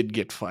did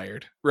get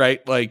fired,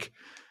 right? Like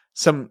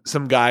some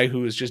guy who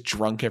was just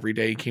drunk every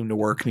day, came to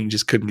work, and he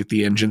just couldn't get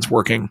the engines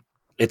working.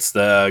 It's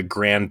the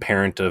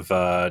grandparent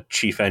of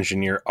Chief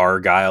Engineer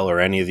Argyle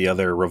or any of the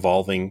other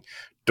revolving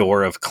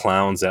door of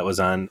clowns that was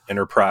on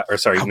Enterprise,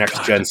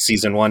 Next Gen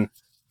Season 1.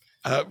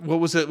 What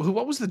was it?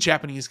 What was the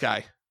Japanese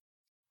guy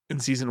in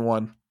Season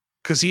 1?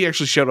 Because he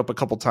actually showed up a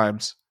couple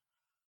times.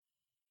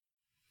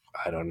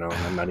 I don't know.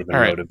 I'm not even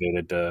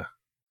motivated to.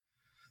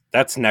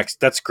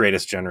 That's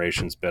Greatest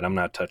Generations bit. I'm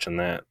not touching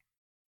that.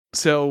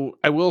 So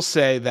I will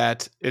say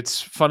that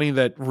it's funny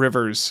that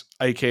Rivers,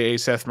 aka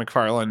Seth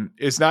MacFarlane,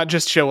 is not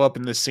just show up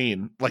in this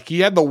scene. Like,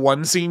 he had the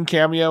one scene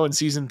cameo in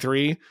Season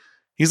 3.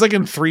 He's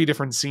in 3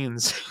 different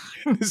scenes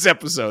in this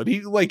episode.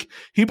 He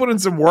put in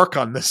some work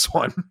on this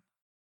one.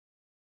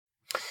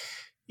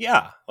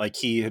 Yeah,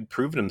 he had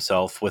proven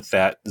himself with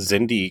that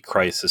Xindi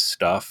crisis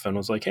stuff, and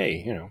was like,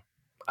 hey,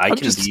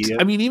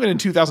 even in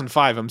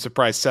 2005, I'm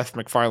surprised Seth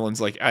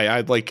MacFarlane's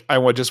I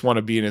just want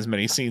to be in as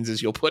many scenes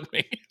as you'll put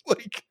me.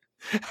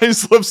 I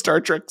just love Star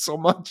Trek so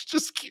much.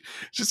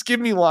 Just give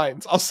me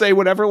lines. I'll say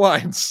whatever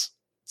lines.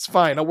 It's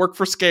fine. I'll work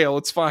for scale.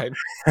 It's fine.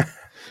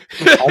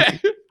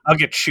 I'll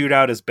get chewed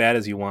out as bad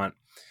as you want.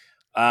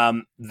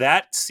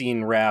 That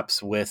scene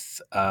wraps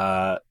with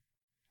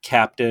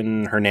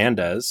Captain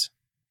Hernandez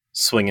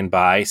swinging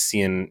by,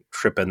 seeing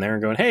Trip in there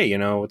and going, hey,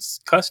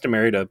 it's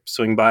customary to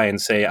swing by and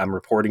say, I'm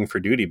reporting for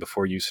duty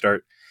before you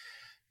start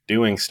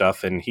doing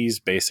stuff. And he's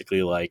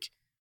basically like,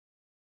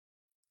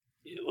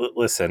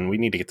 listen, we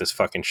need to get this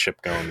fucking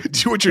ship going. Do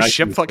you want your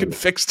ship fucking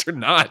fixed or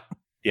not?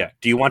 Yeah.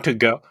 Do you want to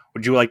go?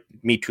 Would you like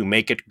me to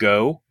make it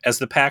go, as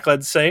the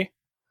Pack-Leds say?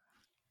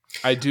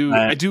 I do.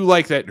 I do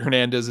like that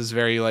Hernandez is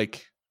very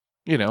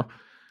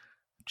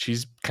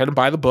she's kind of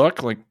by the book.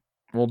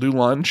 We'll do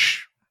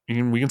lunch.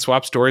 We can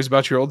swap stories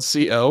about your old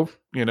CO.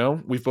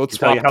 We've both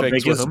swapped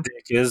things with him.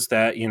 Dick is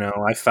that,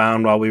 I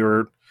found while we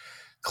were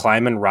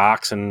climbing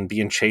rocks and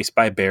being chased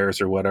by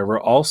bears or whatever.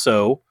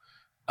 Also,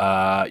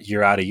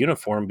 you're out of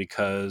uniform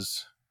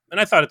because, and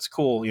I thought it's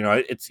cool.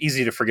 It's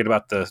easy to forget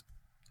about the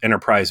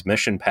Enterprise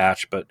mission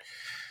patch, but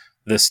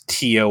this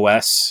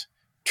TOS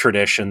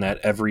tradition that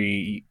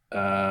every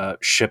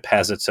ship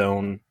has its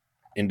own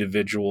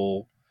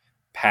individual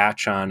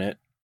patch on it.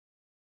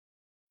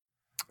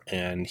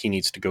 And he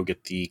needs to go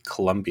get the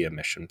Columbia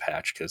mission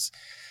patch because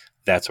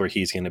that's where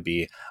he's going to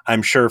be,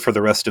 I'm sure, for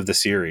the rest of the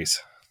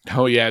series.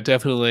 Oh yeah,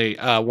 definitely.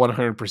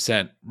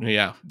 100%.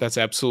 Yeah, that's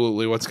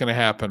absolutely what's going to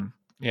happen.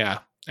 Yeah,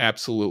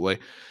 absolutely.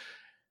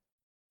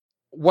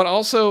 What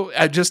also,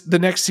 just the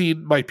next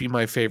scene might be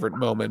my favorite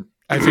moment.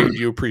 I figured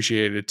you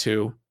appreciated it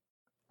too.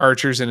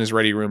 Archer's in his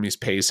ready room. He's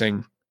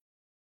pacing.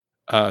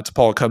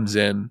 T'Pol comes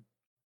in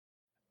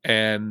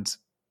and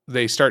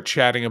they start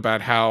chatting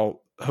about how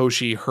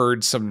Hoshi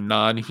heard some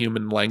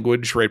non-human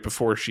language right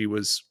before she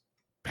was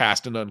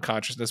passed into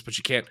unconsciousness, but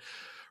she can't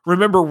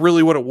remember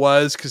really what it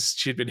was because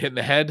she'd been hit in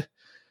the head.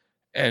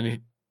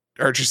 And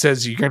Archer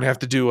says, "You're going to have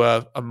to do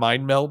a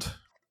mind meld."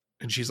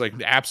 And she's like,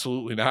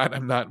 "Absolutely not.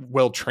 I'm not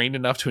well trained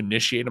enough to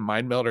initiate a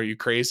mind meld. Are you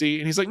crazy?"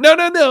 And he's like,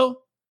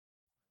 No.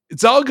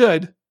 It's all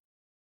good.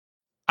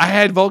 I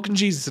had Vulcan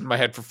Jesus in my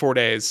head for 4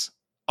 days.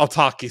 I'll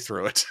talk you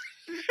through it."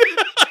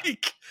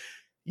 Like,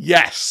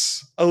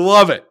 yes. I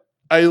love it.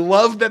 I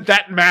love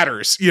that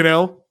matters,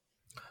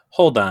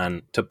 Hold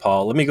on,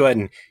 T'Pol. Let me go ahead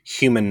and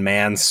human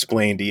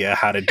mansplain to you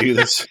how to do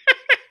this.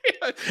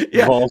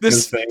 Yeah,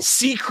 this thing.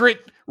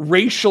 Secret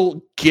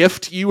racial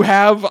gift you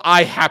have,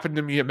 I happen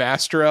to be a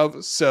master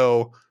of.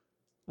 So,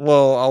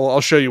 well,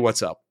 I'll show you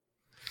what's up.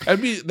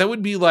 That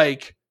would be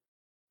like,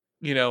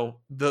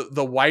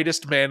 the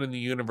whitest man in the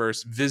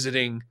universe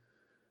visiting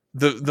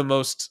the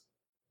most,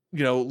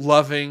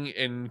 loving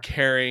and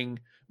caring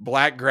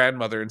Black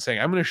grandmother and saying,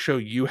 "I'm going to show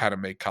you how to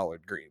make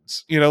collard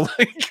greens."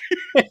 Like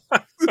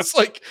it's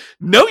like,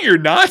 no, you're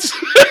not.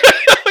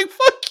 Like,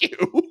 fuck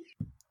you.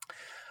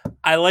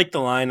 I like the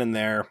line in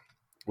there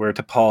where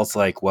T'Pol's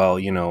like, "Well,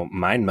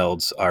 mind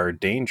melds are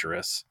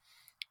dangerous."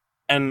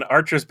 And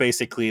Archer's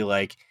basically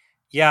like,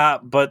 "Yeah,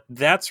 but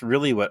that's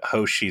really what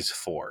Hoshi's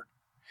for.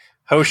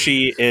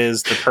 Hoshi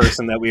is the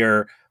person that we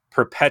are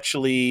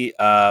perpetually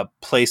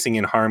placing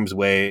in harm's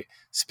way,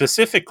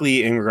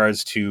 specifically in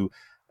regards to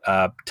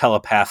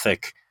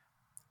telepathic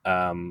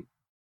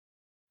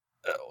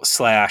 /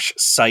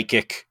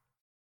 psychic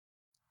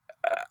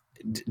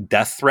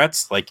death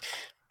threats." Like,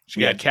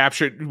 she got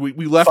captured.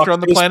 We left her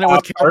on the planet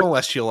with Count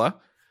Celestula.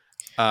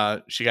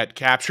 She got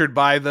captured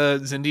by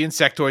the Zindian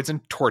sectoids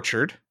and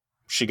tortured.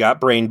 She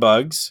got brain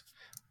bugs.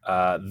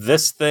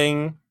 This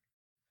thing,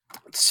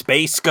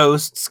 Space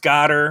Ghosts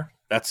got her.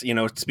 That's,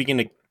 speaking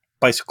of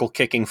bicycle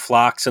kicking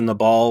Phlox in the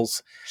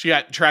balls. She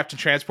got trapped in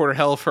transporter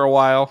hell for a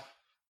while.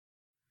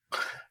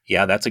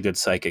 Yeah, that's a good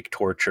psychic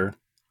torture.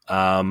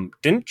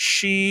 Didn't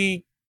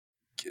she?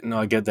 No,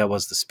 I get that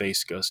was the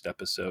Space Ghost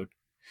episode.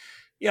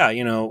 Yeah,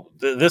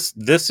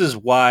 this is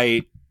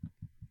why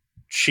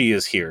she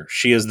is here.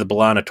 She is the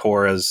B'Elanna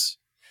Torres.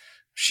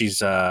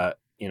 She's we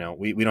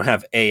don't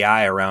have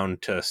AI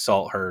around to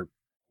assault her.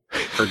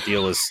 Her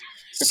deal is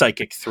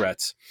psychic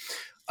threats.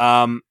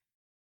 Yeah,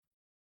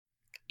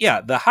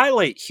 the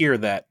highlight here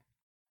that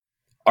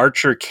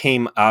Archer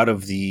came out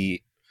of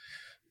the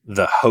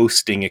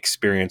hosting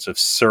experience of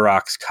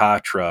Surox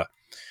Katra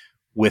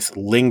with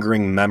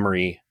lingering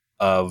memory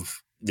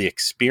of the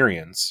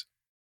experience,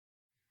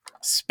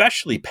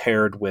 especially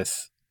paired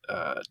with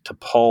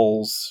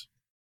T'Pol's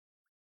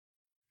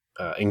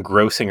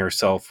engrossing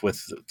herself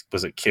with,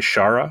 was it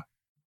Kishara?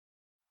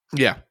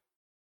 Yeah.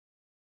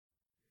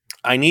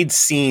 I need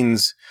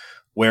scenes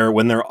where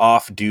when they're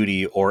off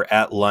duty or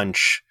at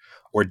lunch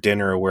or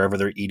dinner or wherever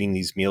they're eating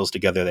these meals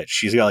together, that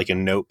she's got like a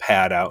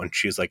notepad out and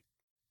she's like,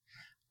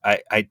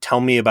 I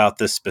tell me about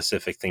this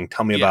specific thing.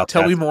 Tell me about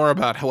tell me more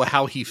about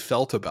how he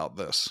felt about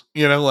this.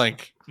 I'm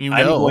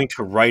going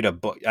to write a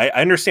book. I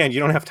understand you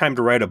don't have time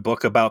to write a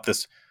book about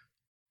this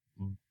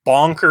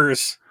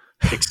bonkers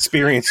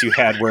experience you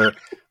had where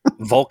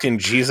Vulcan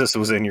Jesus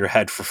was in your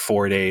head for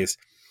 4 days,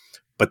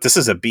 but this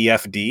is a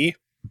BFD.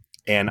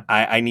 And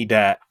I need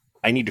to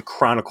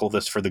chronicle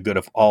this for the good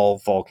of all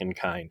Vulcan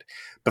kind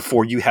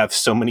before you have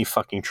so many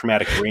fucking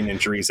traumatic brain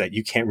injuries that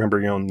you can't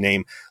remember your own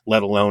name,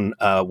 let alone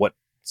what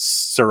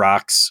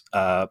Surox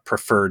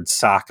preferred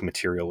sock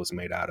material was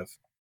made out of.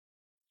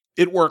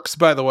 It works,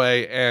 by the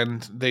way,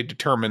 and they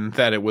determined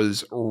that it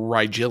was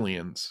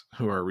Rigelians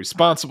who are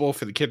responsible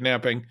for the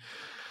kidnapping.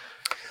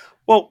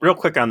 Well, real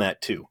quick on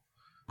that too.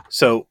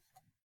 So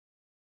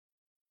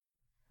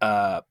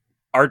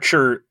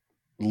Archer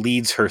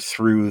leads her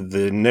through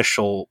the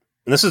initial,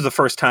 and this is the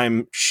first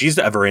time she's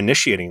ever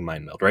initiating a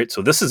mind meld, right?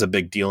 So this is a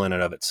big deal in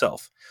and of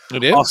itself.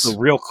 It is. Also,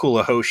 real cool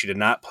of Hoshi did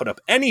not put up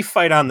any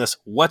fight on this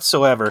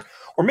whatsoever.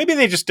 Or maybe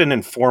they just didn't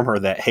inform her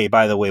that, hey,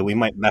 by the way, we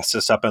might mess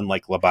this up and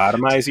like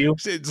lobotomize you.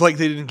 It's like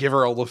they didn't give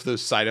her all of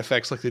those side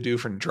effects like they do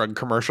for drug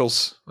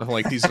commercials.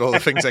 Like, these are all the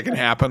things that can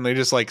happen. They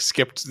just like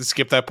skip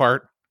that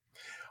part.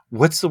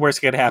 What's the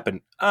worst that could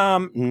happen?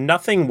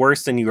 Nothing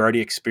worse than you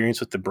already experienced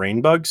with the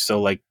brain bugs.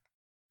 So like,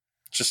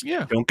 Just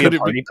Yeah. don't be a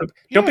party.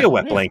 Don't be a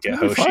wet blanket,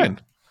 Hoshi. Fine.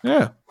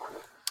 Yeah.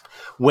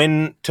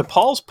 When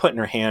T'Pol's putting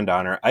her hand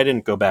on her, I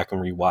didn't go back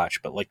and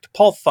rewatch, but like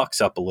T'Pol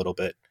fucks up a little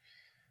bit.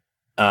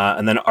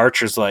 And then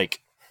Archer's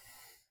like,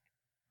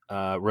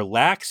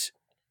 relax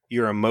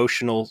your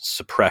emotional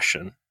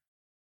suppression,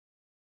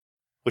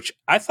 which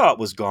I thought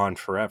was gone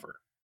forever.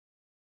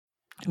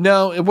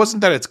 No, it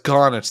wasn't that it's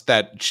gone. It's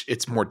that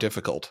it's more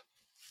difficult.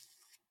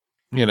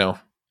 You know,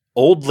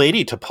 old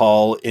lady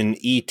T'Pol in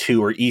E2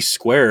 or E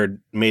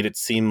squared made it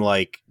seem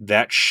like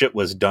that shit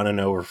was done and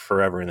over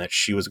forever and that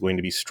she was going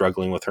to be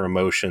struggling with her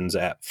emotions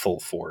at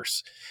full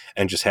force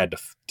and just had to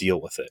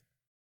deal with it.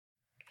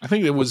 I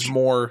think it was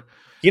more,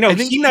 I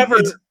think he never...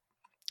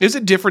 There's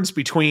a difference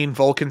between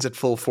Vulcans at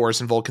full force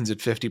and Vulcans at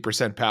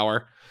 50%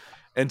 power.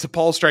 And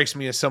T'Pol strikes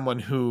me as someone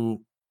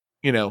who,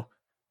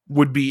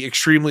 would be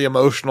extremely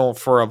emotional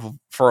for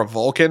a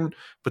Vulcan,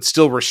 but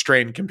still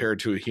restrained compared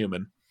to a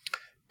human.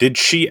 Did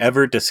she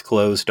ever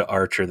disclose to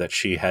Archer that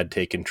she had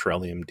taken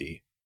Trillium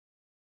D?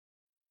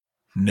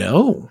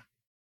 No.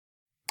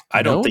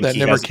 I don't think he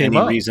has any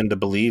reason to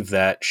believe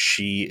that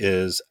she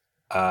is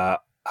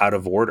out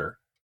of order.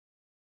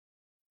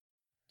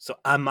 So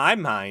on my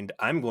mind,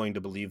 I'm going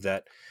to believe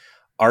that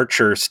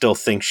Archer still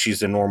thinks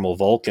she's a normal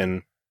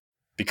Vulcan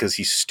because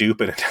he's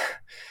stupid.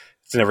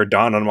 It's never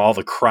dawned on him all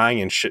the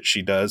crying and shit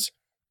she does.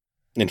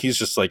 And he's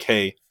just like,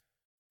 hey,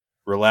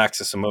 relax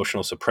this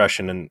emotional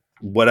suppression, and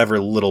whatever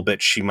little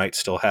bit she might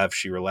still have,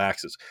 she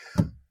relaxes.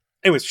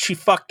 Anyways, she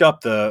fucked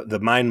up the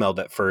mind meld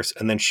at first,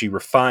 and then she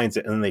refines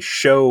it, and then they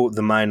show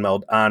the mind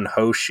meld on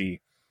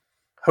Hoshi.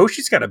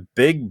 Hoshi's got a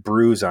big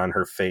bruise on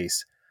her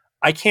face.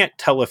 I can't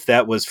tell if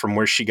that was from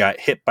where she got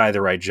hit by the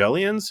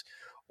Rigelians,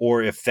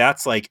 or if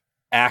that's like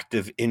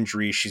active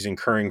injury she's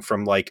incurring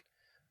from like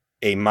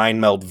a mind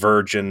meld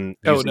virgin.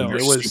 Oh no,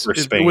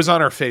 it was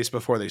on her face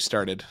before they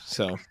started.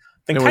 So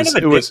then kind of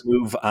a dick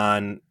move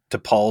on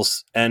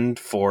T'Pol's end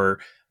for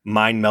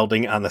mind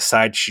melding on the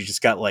side. She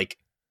just got like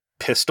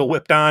pistol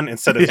whipped on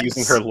instead of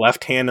using her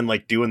left hand and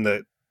like doing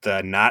the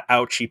not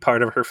ouchy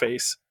part of her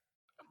face.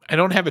 I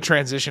don't have a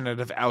transition out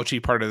of ouchy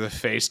part of the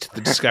face to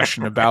the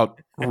discussion about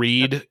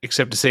Reed,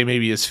 except to say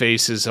maybe his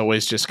face is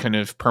always just kind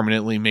of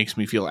permanently makes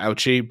me feel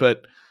ouchy.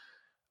 But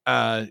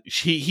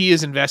he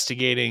is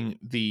investigating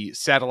the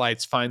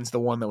satellites, finds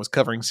the one that was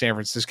covering San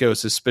Francisco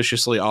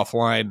suspiciously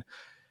offline.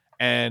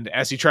 And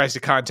as he tries to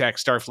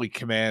contact Starfleet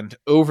Command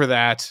over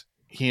that,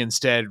 he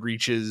instead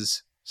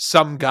reaches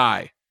some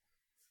guy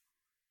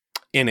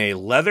in a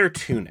leather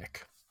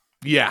tunic.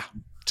 Yeah,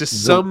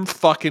 just some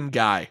fucking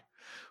guy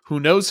who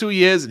knows who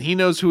he is, and he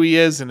knows who he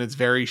is, and it's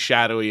very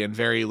shadowy and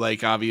very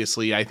like,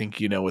 obviously, I think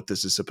you know what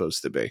this is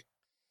supposed to be.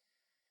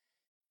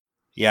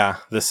 Yeah,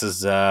 this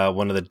is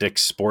one of the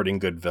Dick's Sporting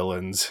Good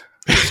villains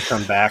who's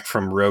come back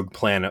from Rogue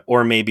Planet.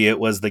 Or maybe it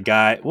was the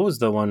guy, what was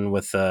the one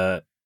with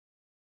it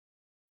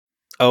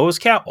was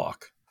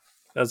Catwalk.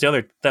 That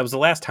was the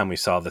last time we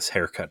saw this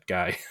haircut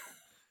guy.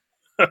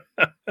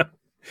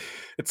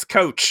 It's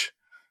Coach.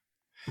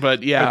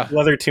 But yeah.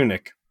 Leather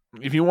tunic.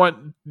 If you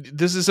want,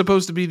 this is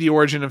supposed to be the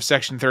origin of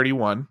Section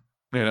 31.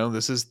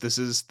 This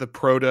is the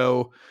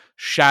proto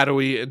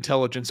shadowy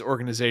intelligence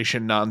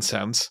organization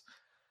nonsense.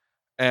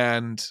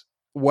 And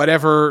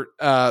whatever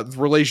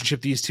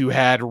relationship these two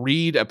had,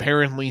 Reed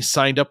apparently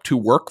signed up to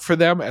work for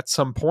them at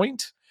some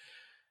point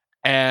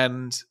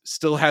and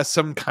still has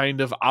some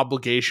kind of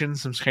obligation,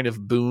 some kind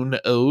of boon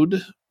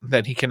owed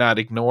that he cannot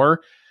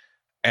ignore,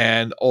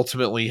 and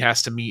ultimately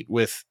has to meet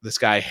with this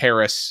guy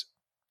Harris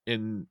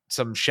in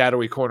some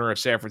shadowy corner of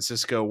San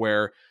Francisco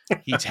where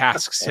he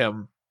tasks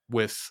him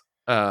with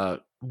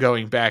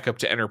going back up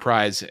to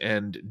Enterprise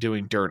and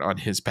doing dirt on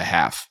his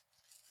behalf.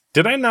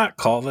 Did I not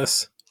call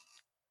this?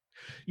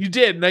 You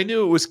did, and I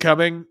knew it was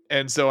coming,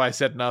 and so I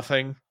said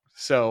nothing.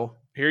 So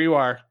here you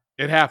are.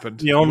 It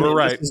happened. You were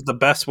right. This is the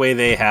best way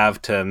they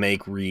have to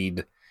make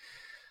Reed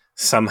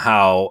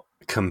somehow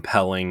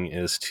compelling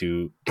is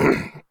to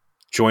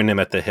join him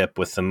at the hip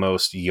with the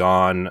most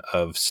yawn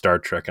of Star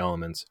Trek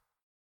elements.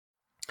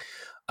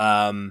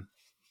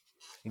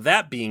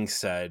 That being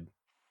said,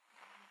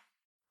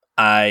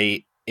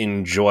 I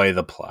enjoy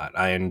the plot.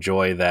 I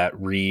enjoy that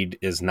Reed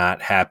is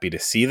not happy to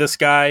see this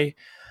guy.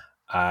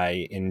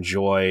 I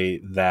enjoy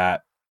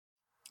that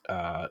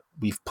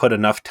we've put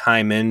enough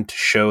time in to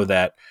show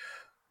that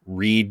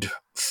Reed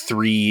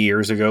 4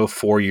 years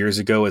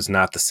ago is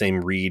not the same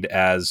Reed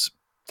as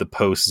the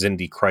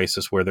post-Xindi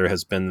crisis where there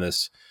has been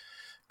this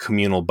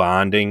communal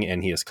bonding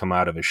and he has come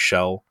out of his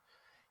shell.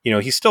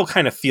 He still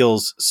kind of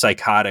feels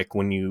psychotic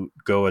when you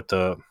go at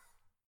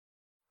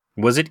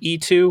was it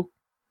E2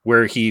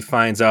 where he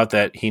finds out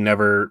that he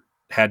never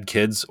had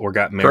kids or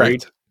got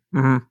married?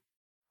 Mm-hmm.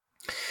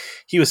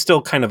 He was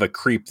still kind of a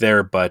creep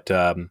there, but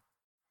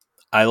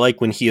I like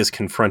when he is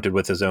confronted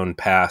with his own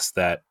past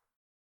that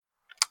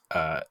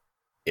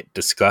it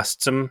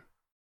disgusts him,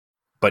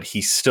 but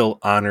he's still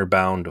honor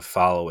bound to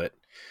follow it.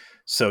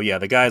 So yeah,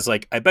 the guy's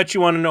like, I bet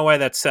you want to know why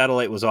that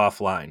satellite was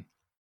offline.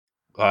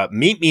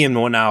 Meet me in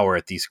 1 hour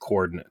at these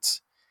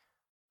coordinates.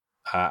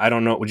 I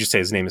don't know. Would you say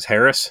his name is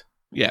Harris?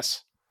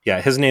 Yes.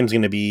 Yeah, his name's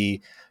going to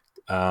be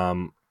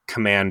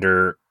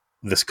Commander.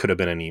 This could have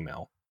been an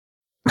email.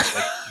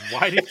 Like,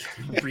 why did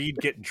Reed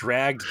get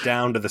dragged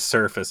down to the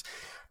surface?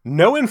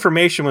 No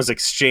information was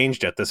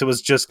exchanged at this. It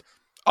was just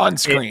on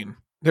screen.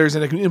 There's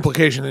an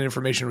implication that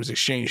information was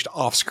exchanged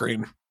off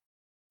screen.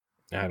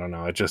 I don't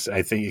know. I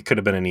think it could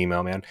have been an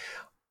email, man.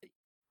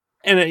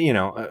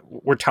 And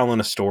we're telling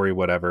a story,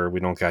 whatever. We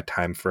don't got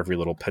time for every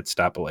little pit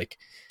stop, but like,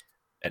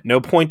 at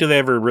no point do they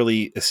ever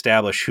really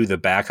establish who the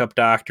backup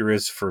doctor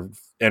is for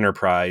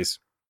Enterprise,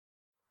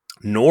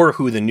 nor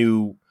who the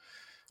new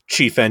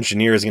chief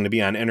engineer is going to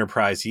be on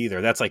Enterprise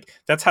either.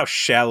 That's how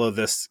shallow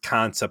this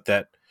concept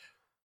that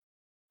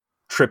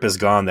trip is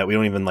gone, that we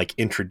don't even like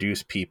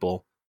introduce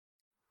people.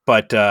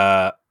 But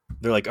they're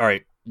like, all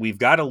right, we've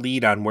got a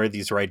lead on where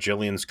these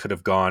Rigelians could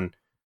have gone.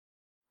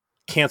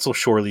 Cancel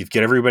shore leave,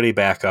 get everybody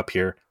back up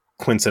here.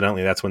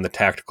 Coincidentally, that's when the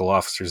tactical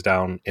officer's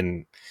down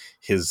in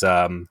his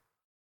I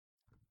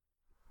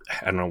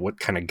don't know what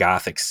kind of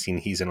gothic scene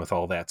he's in with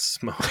all that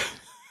smoke.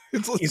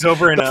 He's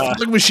over in the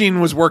fog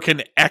machine was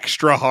working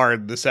extra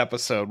hard this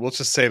episode. We'll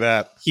just say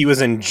that. He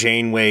was in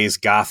Janeway's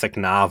gothic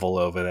novel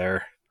over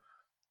there.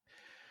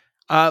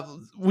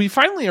 We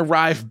finally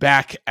arrive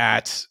back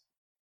at,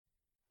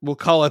 we'll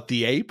call it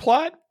the A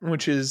plot,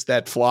 which is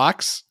that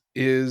Phlox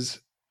is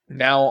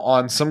now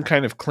on some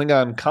kind of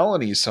Klingon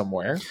colony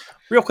somewhere.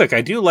 Real quick,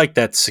 I do like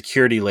that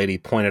security lady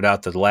pointed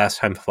out that the last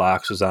time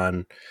Phlox was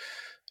on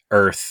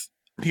Earth,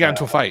 he got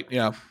into a fight.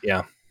 Yeah.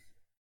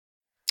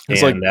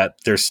 It's and like that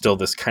there's still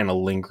this kind of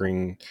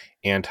lingering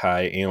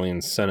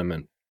anti-alien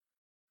sentiment.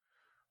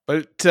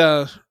 But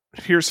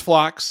here's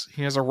Phlox.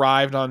 He has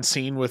arrived on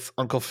scene with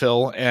Uncle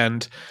Phil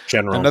and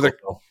General another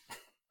Uncle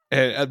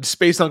Phil.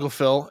 Space Uncle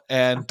Phil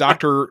and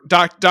Doctor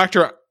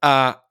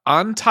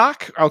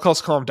Antak. I'll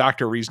call him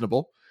Dr.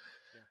 Reasonable.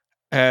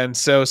 And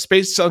so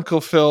Space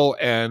Uncle Phil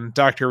and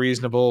Dr.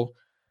 Reasonable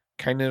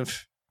kind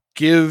of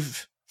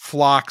give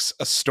Phlox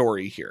a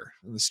story here.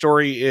 And the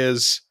story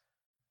is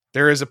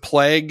there is a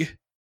plague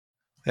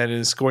that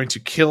is going to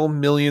kill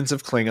millions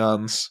of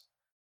Klingons.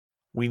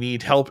 We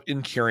need help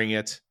in curing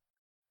it.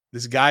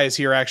 This guy is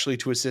here actually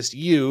to assist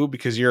you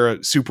because you're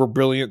a super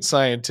brilliant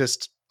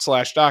scientist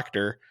 /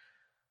 doctor.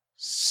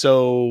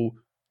 So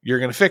you're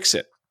going to fix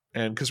it.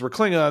 And because we're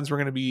Klingons, we're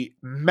going to be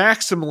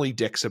maximally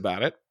dicks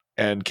about it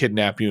and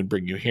kidnap you and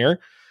bring you here.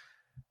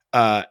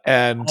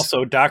 And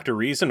also, Dr.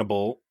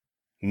 Reasonable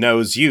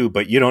knows you,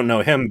 but you don't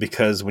know him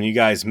because when you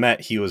guys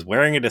met, he was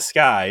wearing a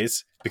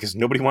disguise because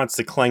nobody wants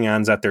the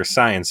Klingons at their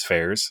science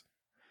fairs.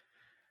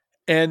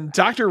 And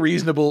Dr.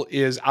 Reasonable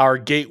is our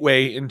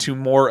gateway into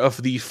more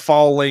of the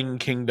falling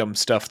kingdom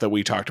stuff that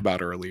we talked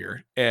about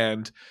earlier.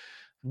 And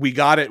we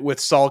got it with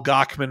Saul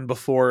Gockman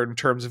before in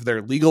terms of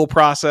their legal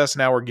process.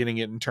 Now we're getting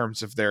it in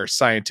terms of their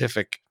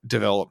scientific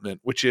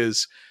development, which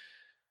is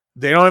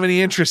they don't have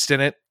any interest in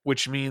it,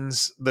 which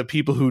means the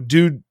people who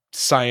do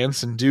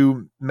science and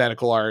do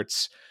medical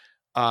arts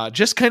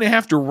just kind of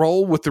have to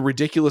roll with the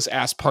ridiculous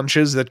ass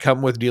punches that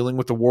come with dealing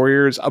with the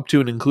warriors, up to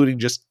and including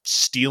just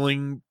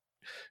stealing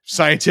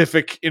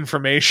scientific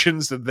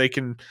information so that they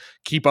can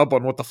keep up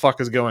on what the fuck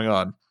is going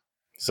on.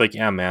 It's like,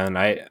 yeah, man,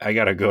 I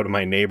got to go to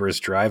my neighbor's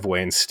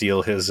driveway and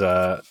steal his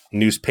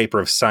newspaper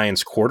of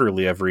science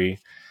quarterly every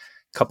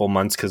couple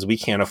months because we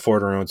can't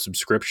afford our own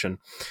subscription.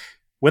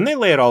 When they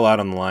lay it all out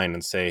on the line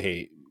and say,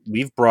 hey,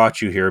 we've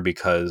brought you here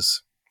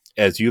because,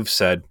 as you've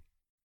said,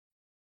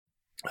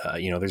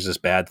 there's this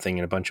bad thing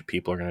and a bunch of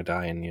people are going to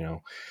die. And,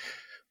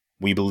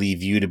 we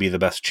believe you to be the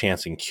best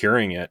chance in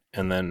curing it.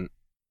 And then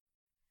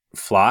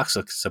Phlox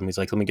looks at him, he's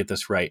like, let me get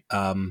this right.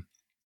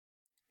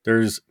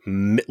 There's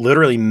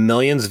literally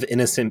millions of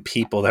innocent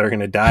people that are going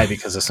to die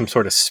because of some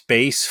sort of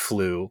space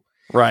flu.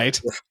 Right.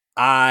 If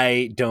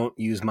I don't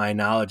use my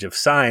knowledge of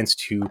science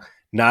to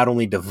not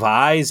only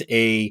devise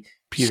a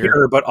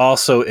cure, but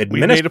also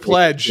administer. We've made a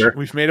pledge.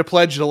 We've made a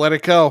pledge to let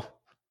it go.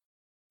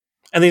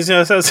 And he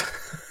says,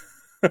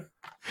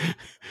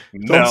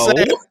 no.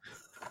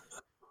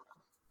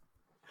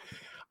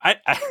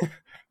 I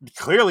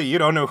clearly you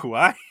don't know who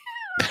I am.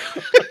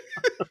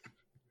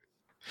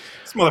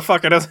 This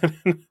motherfucker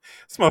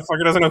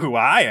doesn't know who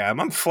I am.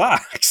 I'm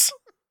Phlox.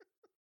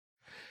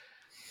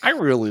 I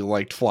really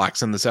liked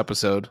Phlox in this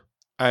episode.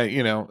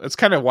 It's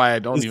kind of why I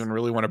don't even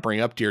really want to bring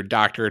up Dear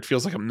Doctor. It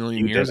feels like a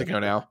million years ago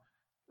now.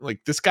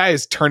 Like, this guy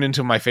has turned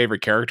into my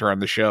favorite character on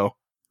the show.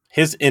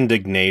 His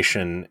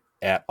indignation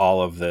at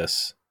all of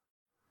this,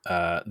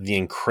 the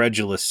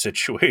incredulous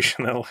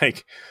situation that,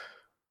 like,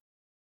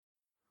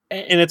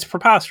 and it's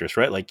preposterous,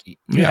 right? Like,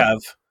 you have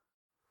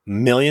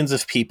millions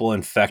of people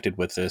infected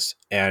with this,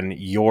 and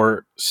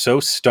you're so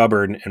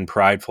stubborn and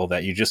prideful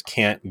that you just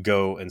can't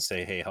go and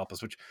say, hey, help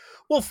us, which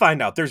we'll find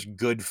out. There's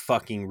good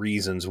fucking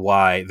reasons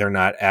why they're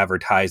not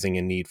advertising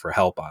a need for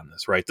help on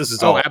this, right? This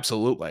is all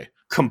absolutely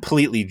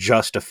completely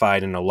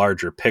justified in a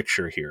larger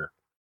picture here.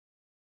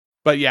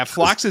 But yeah,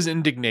 Phlox's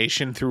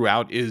indignation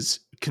throughout is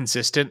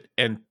consistent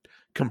and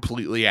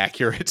completely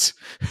accurate.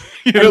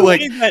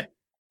 That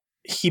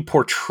he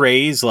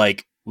portrays,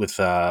 like, with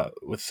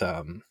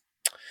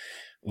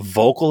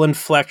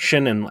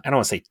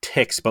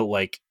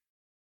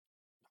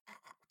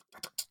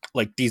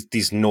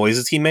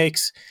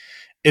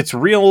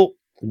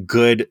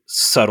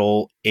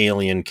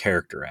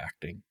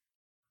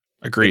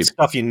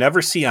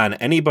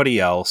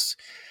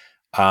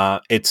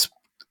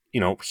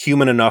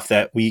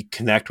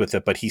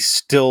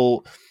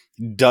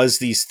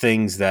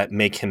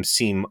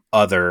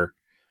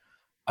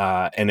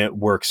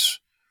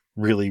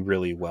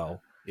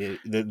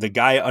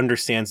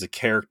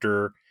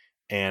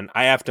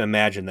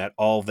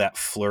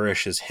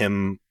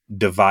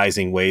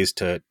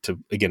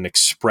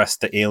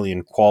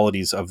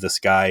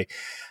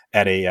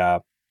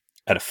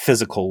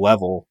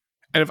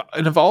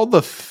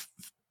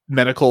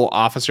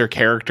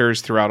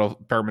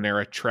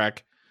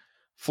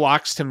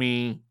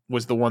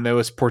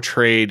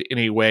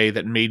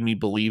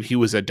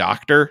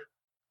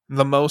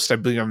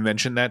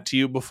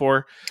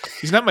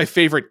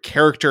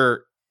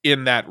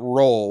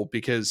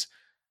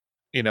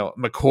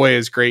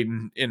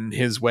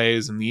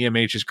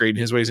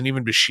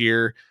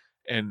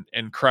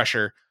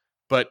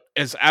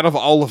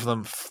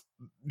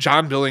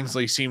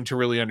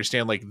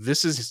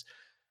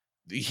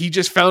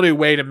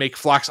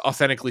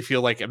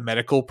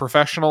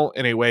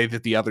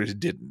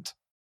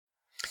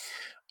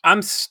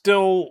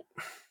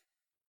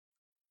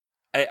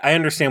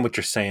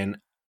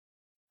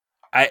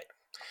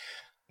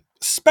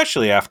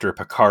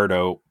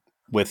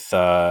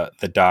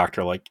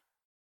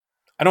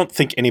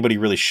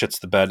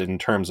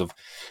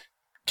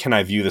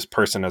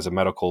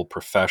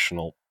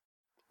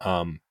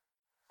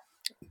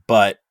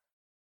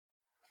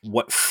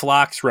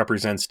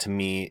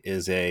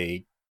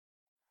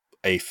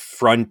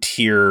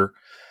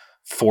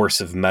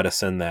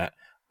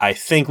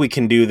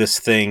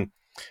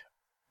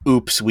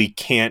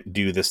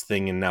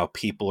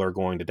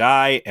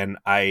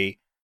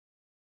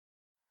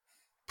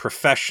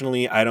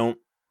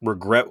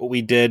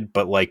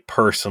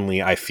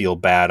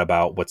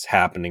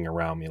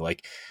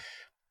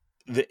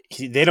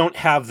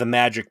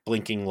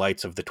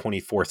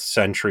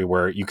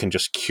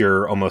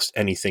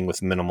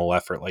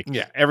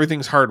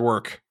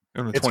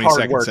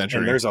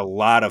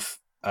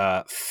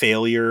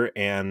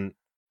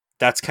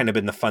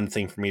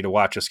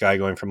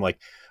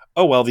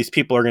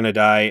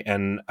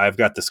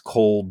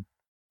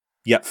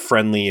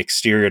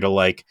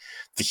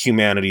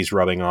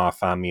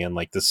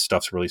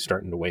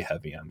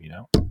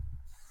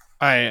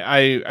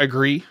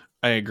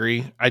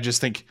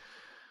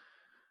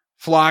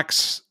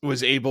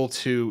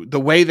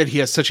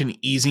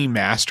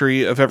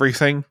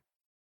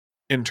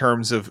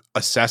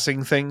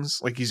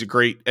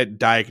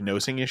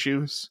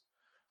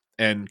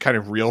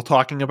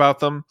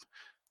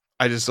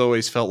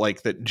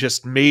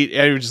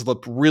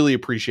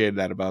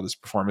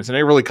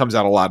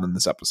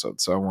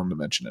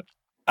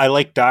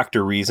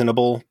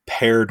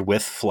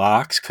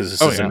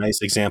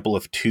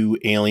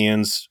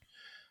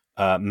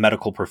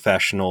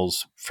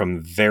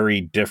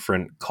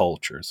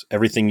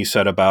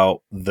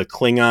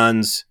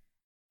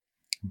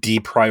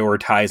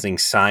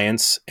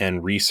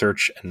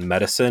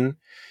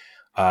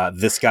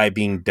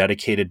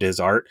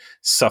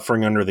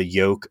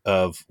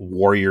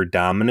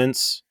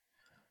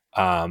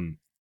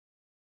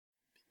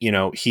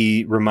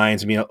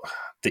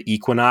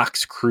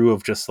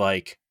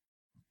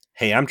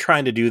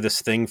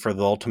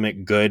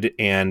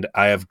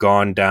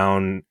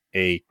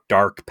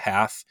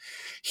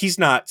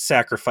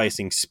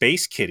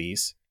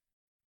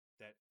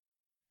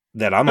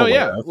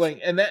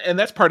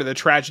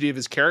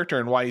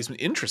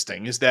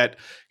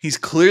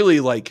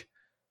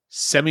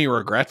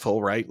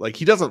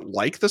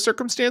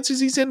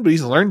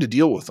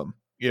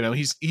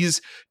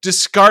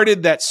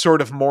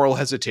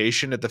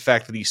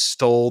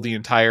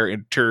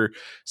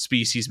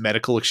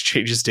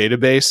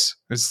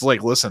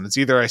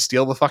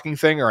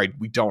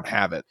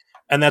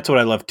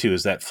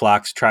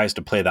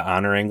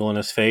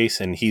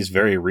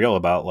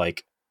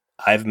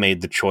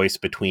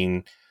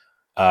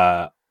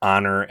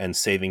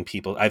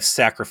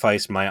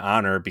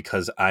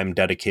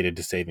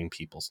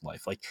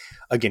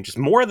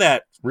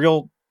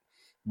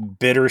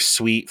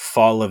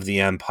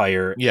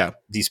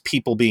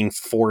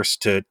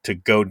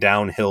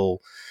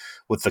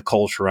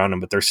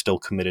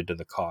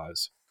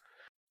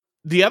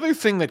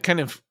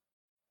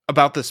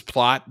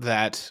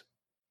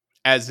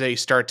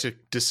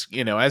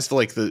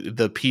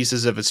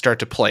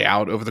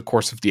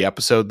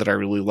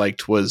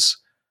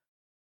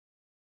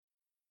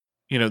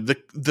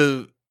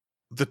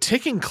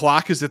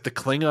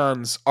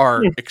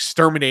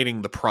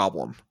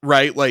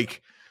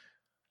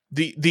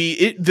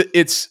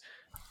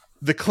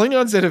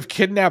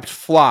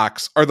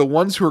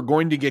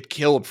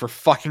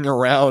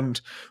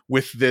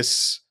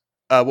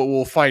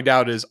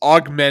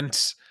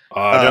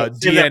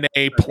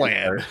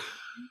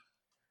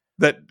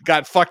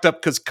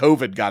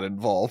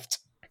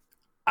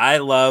I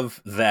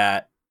love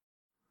that.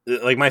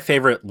 Like, my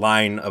favorite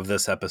line of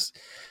this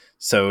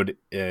episode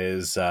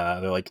is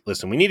they're like,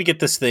 listen, we need to get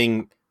this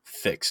thing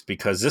fixed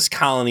because this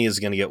colony is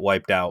going to get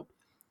wiped out.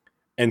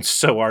 And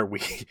so are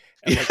we.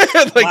 And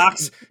like, Like,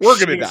 Phlox we're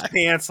gonna shits die.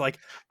 pants like,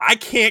 I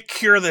can't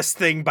cure this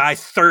thing by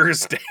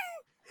Thursday.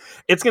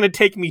 It's going to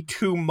take me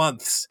 2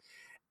 months.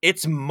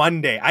 It's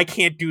Monday. I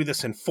can't do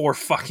this in 4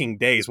 fucking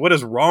days. What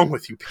is wrong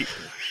with you people?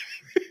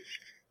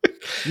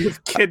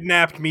 You've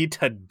kidnapped me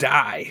to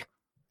die.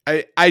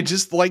 I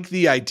just like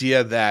the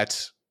idea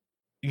that,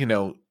 you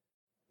know,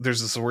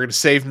 there's this, we're going to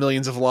save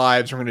millions of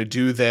lives, we're going to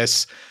do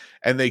this,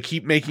 and they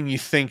keep making you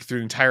think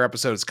through entire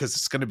episodes because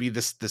it's going to be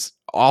this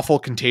awful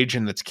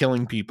contagion that's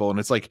killing people, and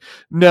it's like,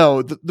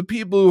 no, the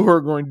people who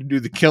are going to do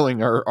the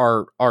killing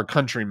are our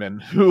countrymen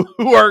who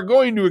are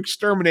going to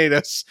exterminate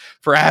us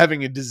for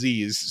having a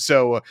disease.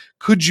 So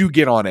could you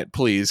get on it,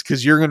 please?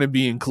 Because you're going to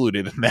be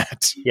included in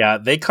that. Yeah,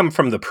 they come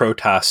from the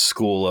Protoss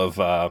school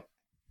of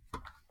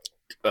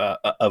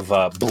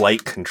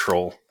blight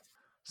control.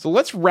 So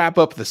let's wrap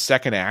up the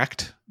second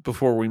act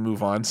before we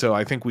move on. So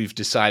I think we've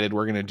decided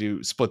we're going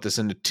to split this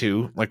into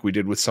 2, like we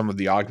did with some of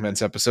the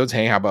Augments episodes.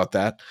 Hey, how about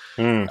that?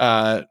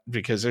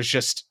 Because there's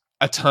just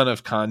a ton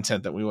of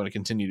content that we want to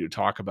continue to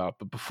talk about.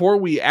 But before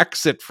we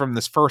exit from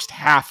this first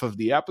half of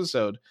the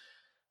episode,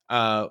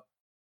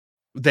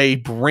 they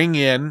bring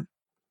in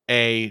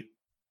a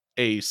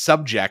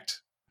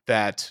subject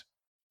that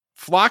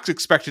Phlox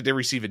expected to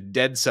receive a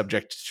dead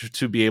subject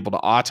to be able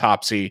to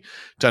autopsy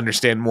to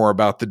understand more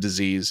about the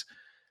disease.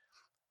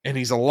 And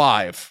he's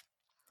alive.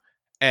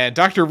 And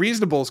Dr.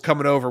 Reasonable is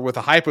coming over with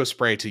a hypo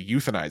spray to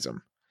euthanize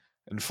him.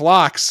 And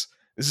Phlox,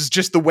 this is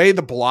just the way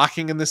the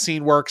blocking in the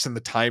scene works, and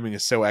the timing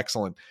is so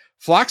excellent.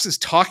 Phlox is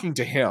talking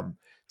to him,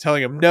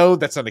 telling him, no,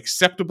 that's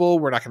unacceptable.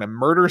 We're not going to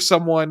murder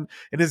someone.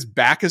 And his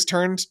back is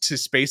turned to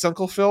Space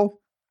Uncle Phil.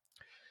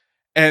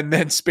 And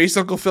then Space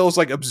Uncle Phil is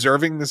like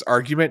observing this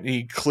argument, and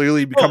he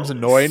clearly becomes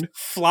annoyed.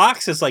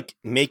 Phlox is like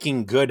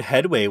making good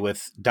headway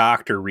with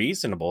Dr.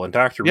 Reasonable, and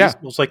Dr.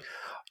 Reasonable's like,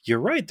 you're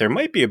right, there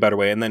might be a better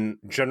way. And then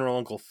General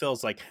Uncle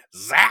Phil's like,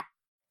 zap!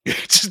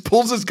 Just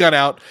pulls his gun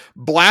out,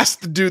 blasts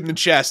the dude in the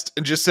chest,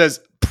 and just says,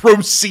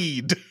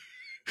 proceed.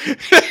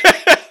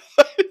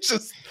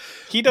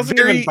 He doesn't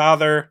even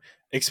bother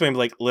explaining,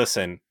 like,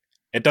 listen,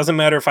 it doesn't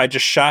matter if I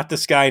just shot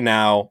this guy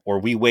now or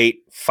we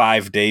wait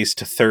 5 days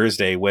to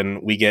Thursday when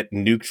we get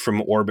nuked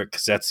from orbit,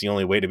 because that's the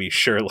only way to be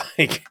sure.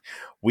 Like,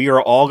 we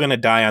are all going to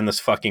die on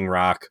this fucking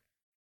rock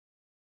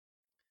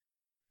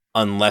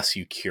unless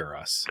you cure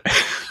us.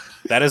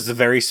 That is a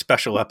very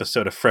special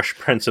episode of Fresh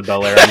Prince of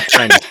Bel-Air I'm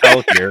trying to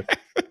tell here.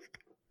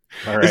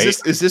 All right.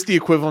 Is this the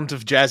equivalent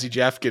of Jazzy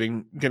Jeff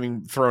getting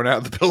thrown out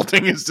of the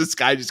building? Is this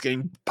guy just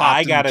getting popped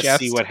I gotta in the chest?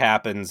 see what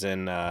happens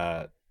in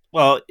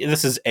well,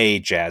 this is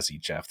a Jazzy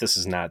Jeff. This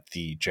is not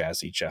the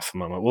Jazzy Jeff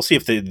moment. We'll see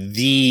if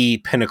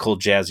the pinnacle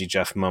Jazzy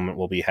Jeff moment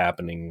will be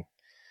happening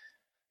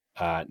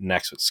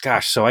next week.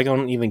 Gosh, so I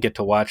don't even get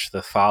to watch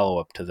the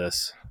follow-up to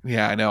this.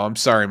 Yeah, I know. I'm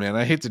sorry, man.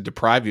 I hate to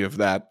deprive you of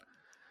that.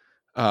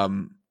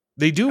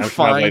 They do my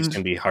wife's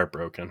gonna be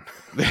heartbroken.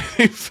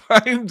 They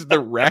find the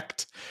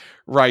wrecked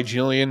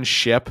Rigelian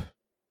ship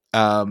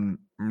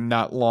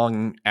not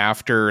long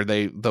after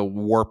the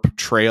warp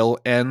trail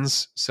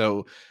ends.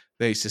 So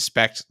they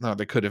suspect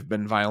there could have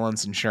been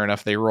violence, and sure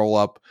enough, they roll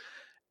up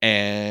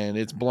and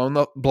it's blown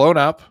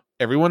up.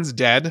 Everyone's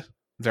dead.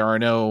 There are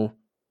no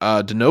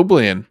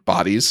Denoblian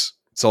bodies.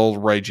 It's all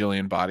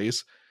Rigelian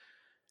bodies.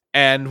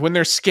 And when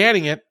they're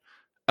scanning it,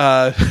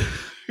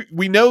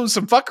 we know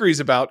some fuckeries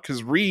about,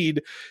 because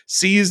Reed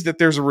sees that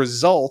there's a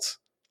result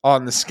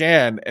on the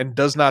scan and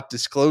does not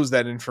disclose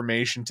that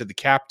information to the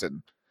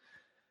captain.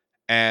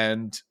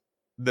 And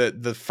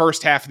the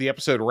first half of the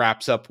episode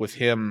wraps up with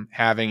him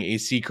having a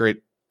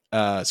secret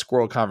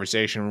squirrel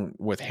conversation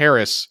with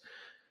Harris,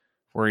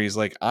 where he's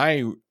like,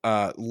 I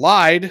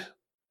lied,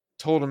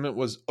 told him it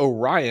was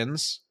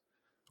Orion's,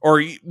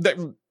 or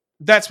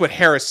that's what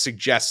Harris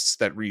suggests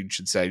that Reed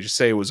should say. Just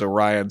say it was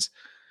Orion's.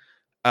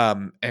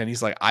 And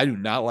he's like, I do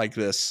not like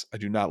this. I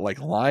do not like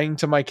lying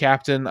to my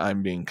captain.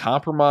 I'm being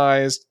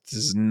compromised.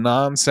 This is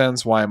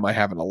nonsense. Why am I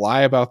having to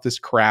lie about this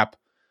crap?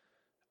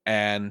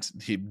 And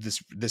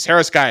this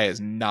Harris guy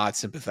is not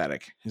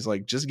sympathetic. He's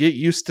like, just get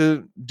used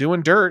to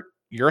doing dirt.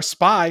 You're a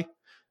spy.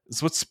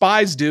 That's what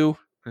spies do,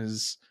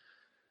 is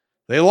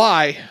they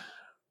lie.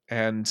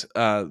 And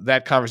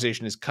that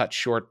conversation is cut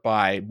short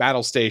by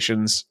battle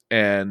stations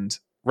and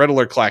red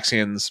alert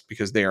Klaxians,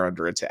 because they are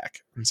under attack.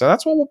 And so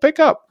that's what we'll pick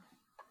up.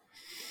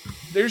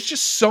 There's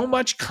just so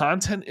much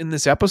content in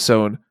this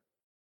episode. I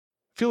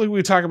feel like we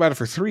would talk about it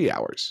for 3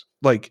 hours.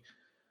 Like,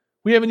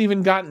 we haven't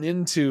even gotten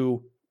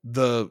into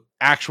the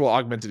actual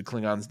augmented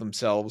Klingons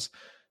themselves.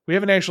 We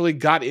haven't actually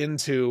got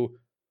into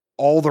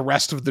all the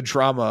rest of the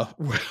drama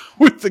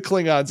with the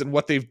Klingons and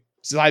what they've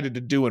decided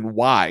to do and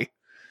why.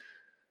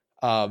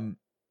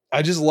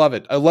 I just love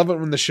it. I love it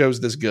when the show's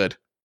this good.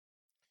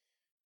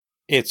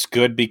 It's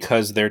good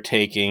because they're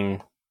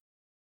taking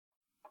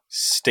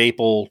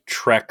staple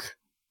Trek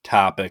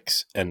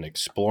topics and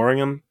exploring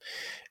them.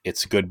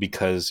 It's good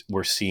because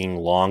we're seeing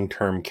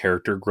long-term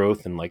character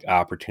growth and like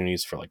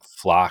opportunities for like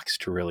Phlox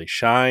to really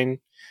shine.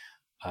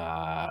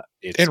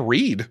 It's And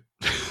read.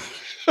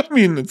 I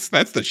mean,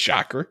 that's the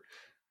shocker.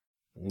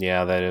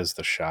 yeah, that is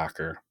the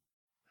shocker.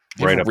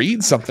 Give Right up.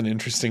 Reed something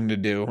interesting to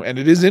do, and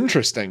it is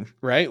interesting,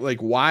 right? Like,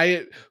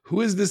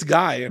 who is this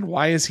guy, and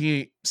why is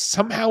he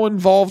somehow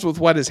involved with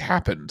what has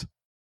happened?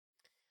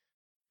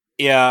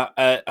 Yeah,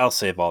 I'll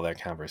save all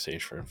that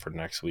conversation for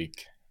next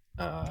week.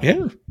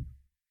 Yeah.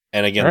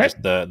 And again, All right.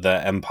 just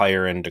the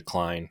empire in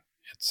decline.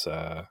 It's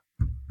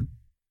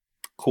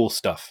cool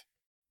stuff.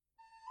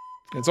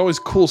 It's always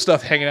cool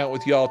stuff hanging out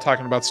with y'all,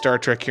 talking about Star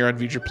Trek here on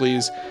Future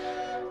Please.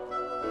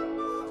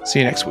 See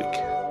you next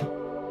week.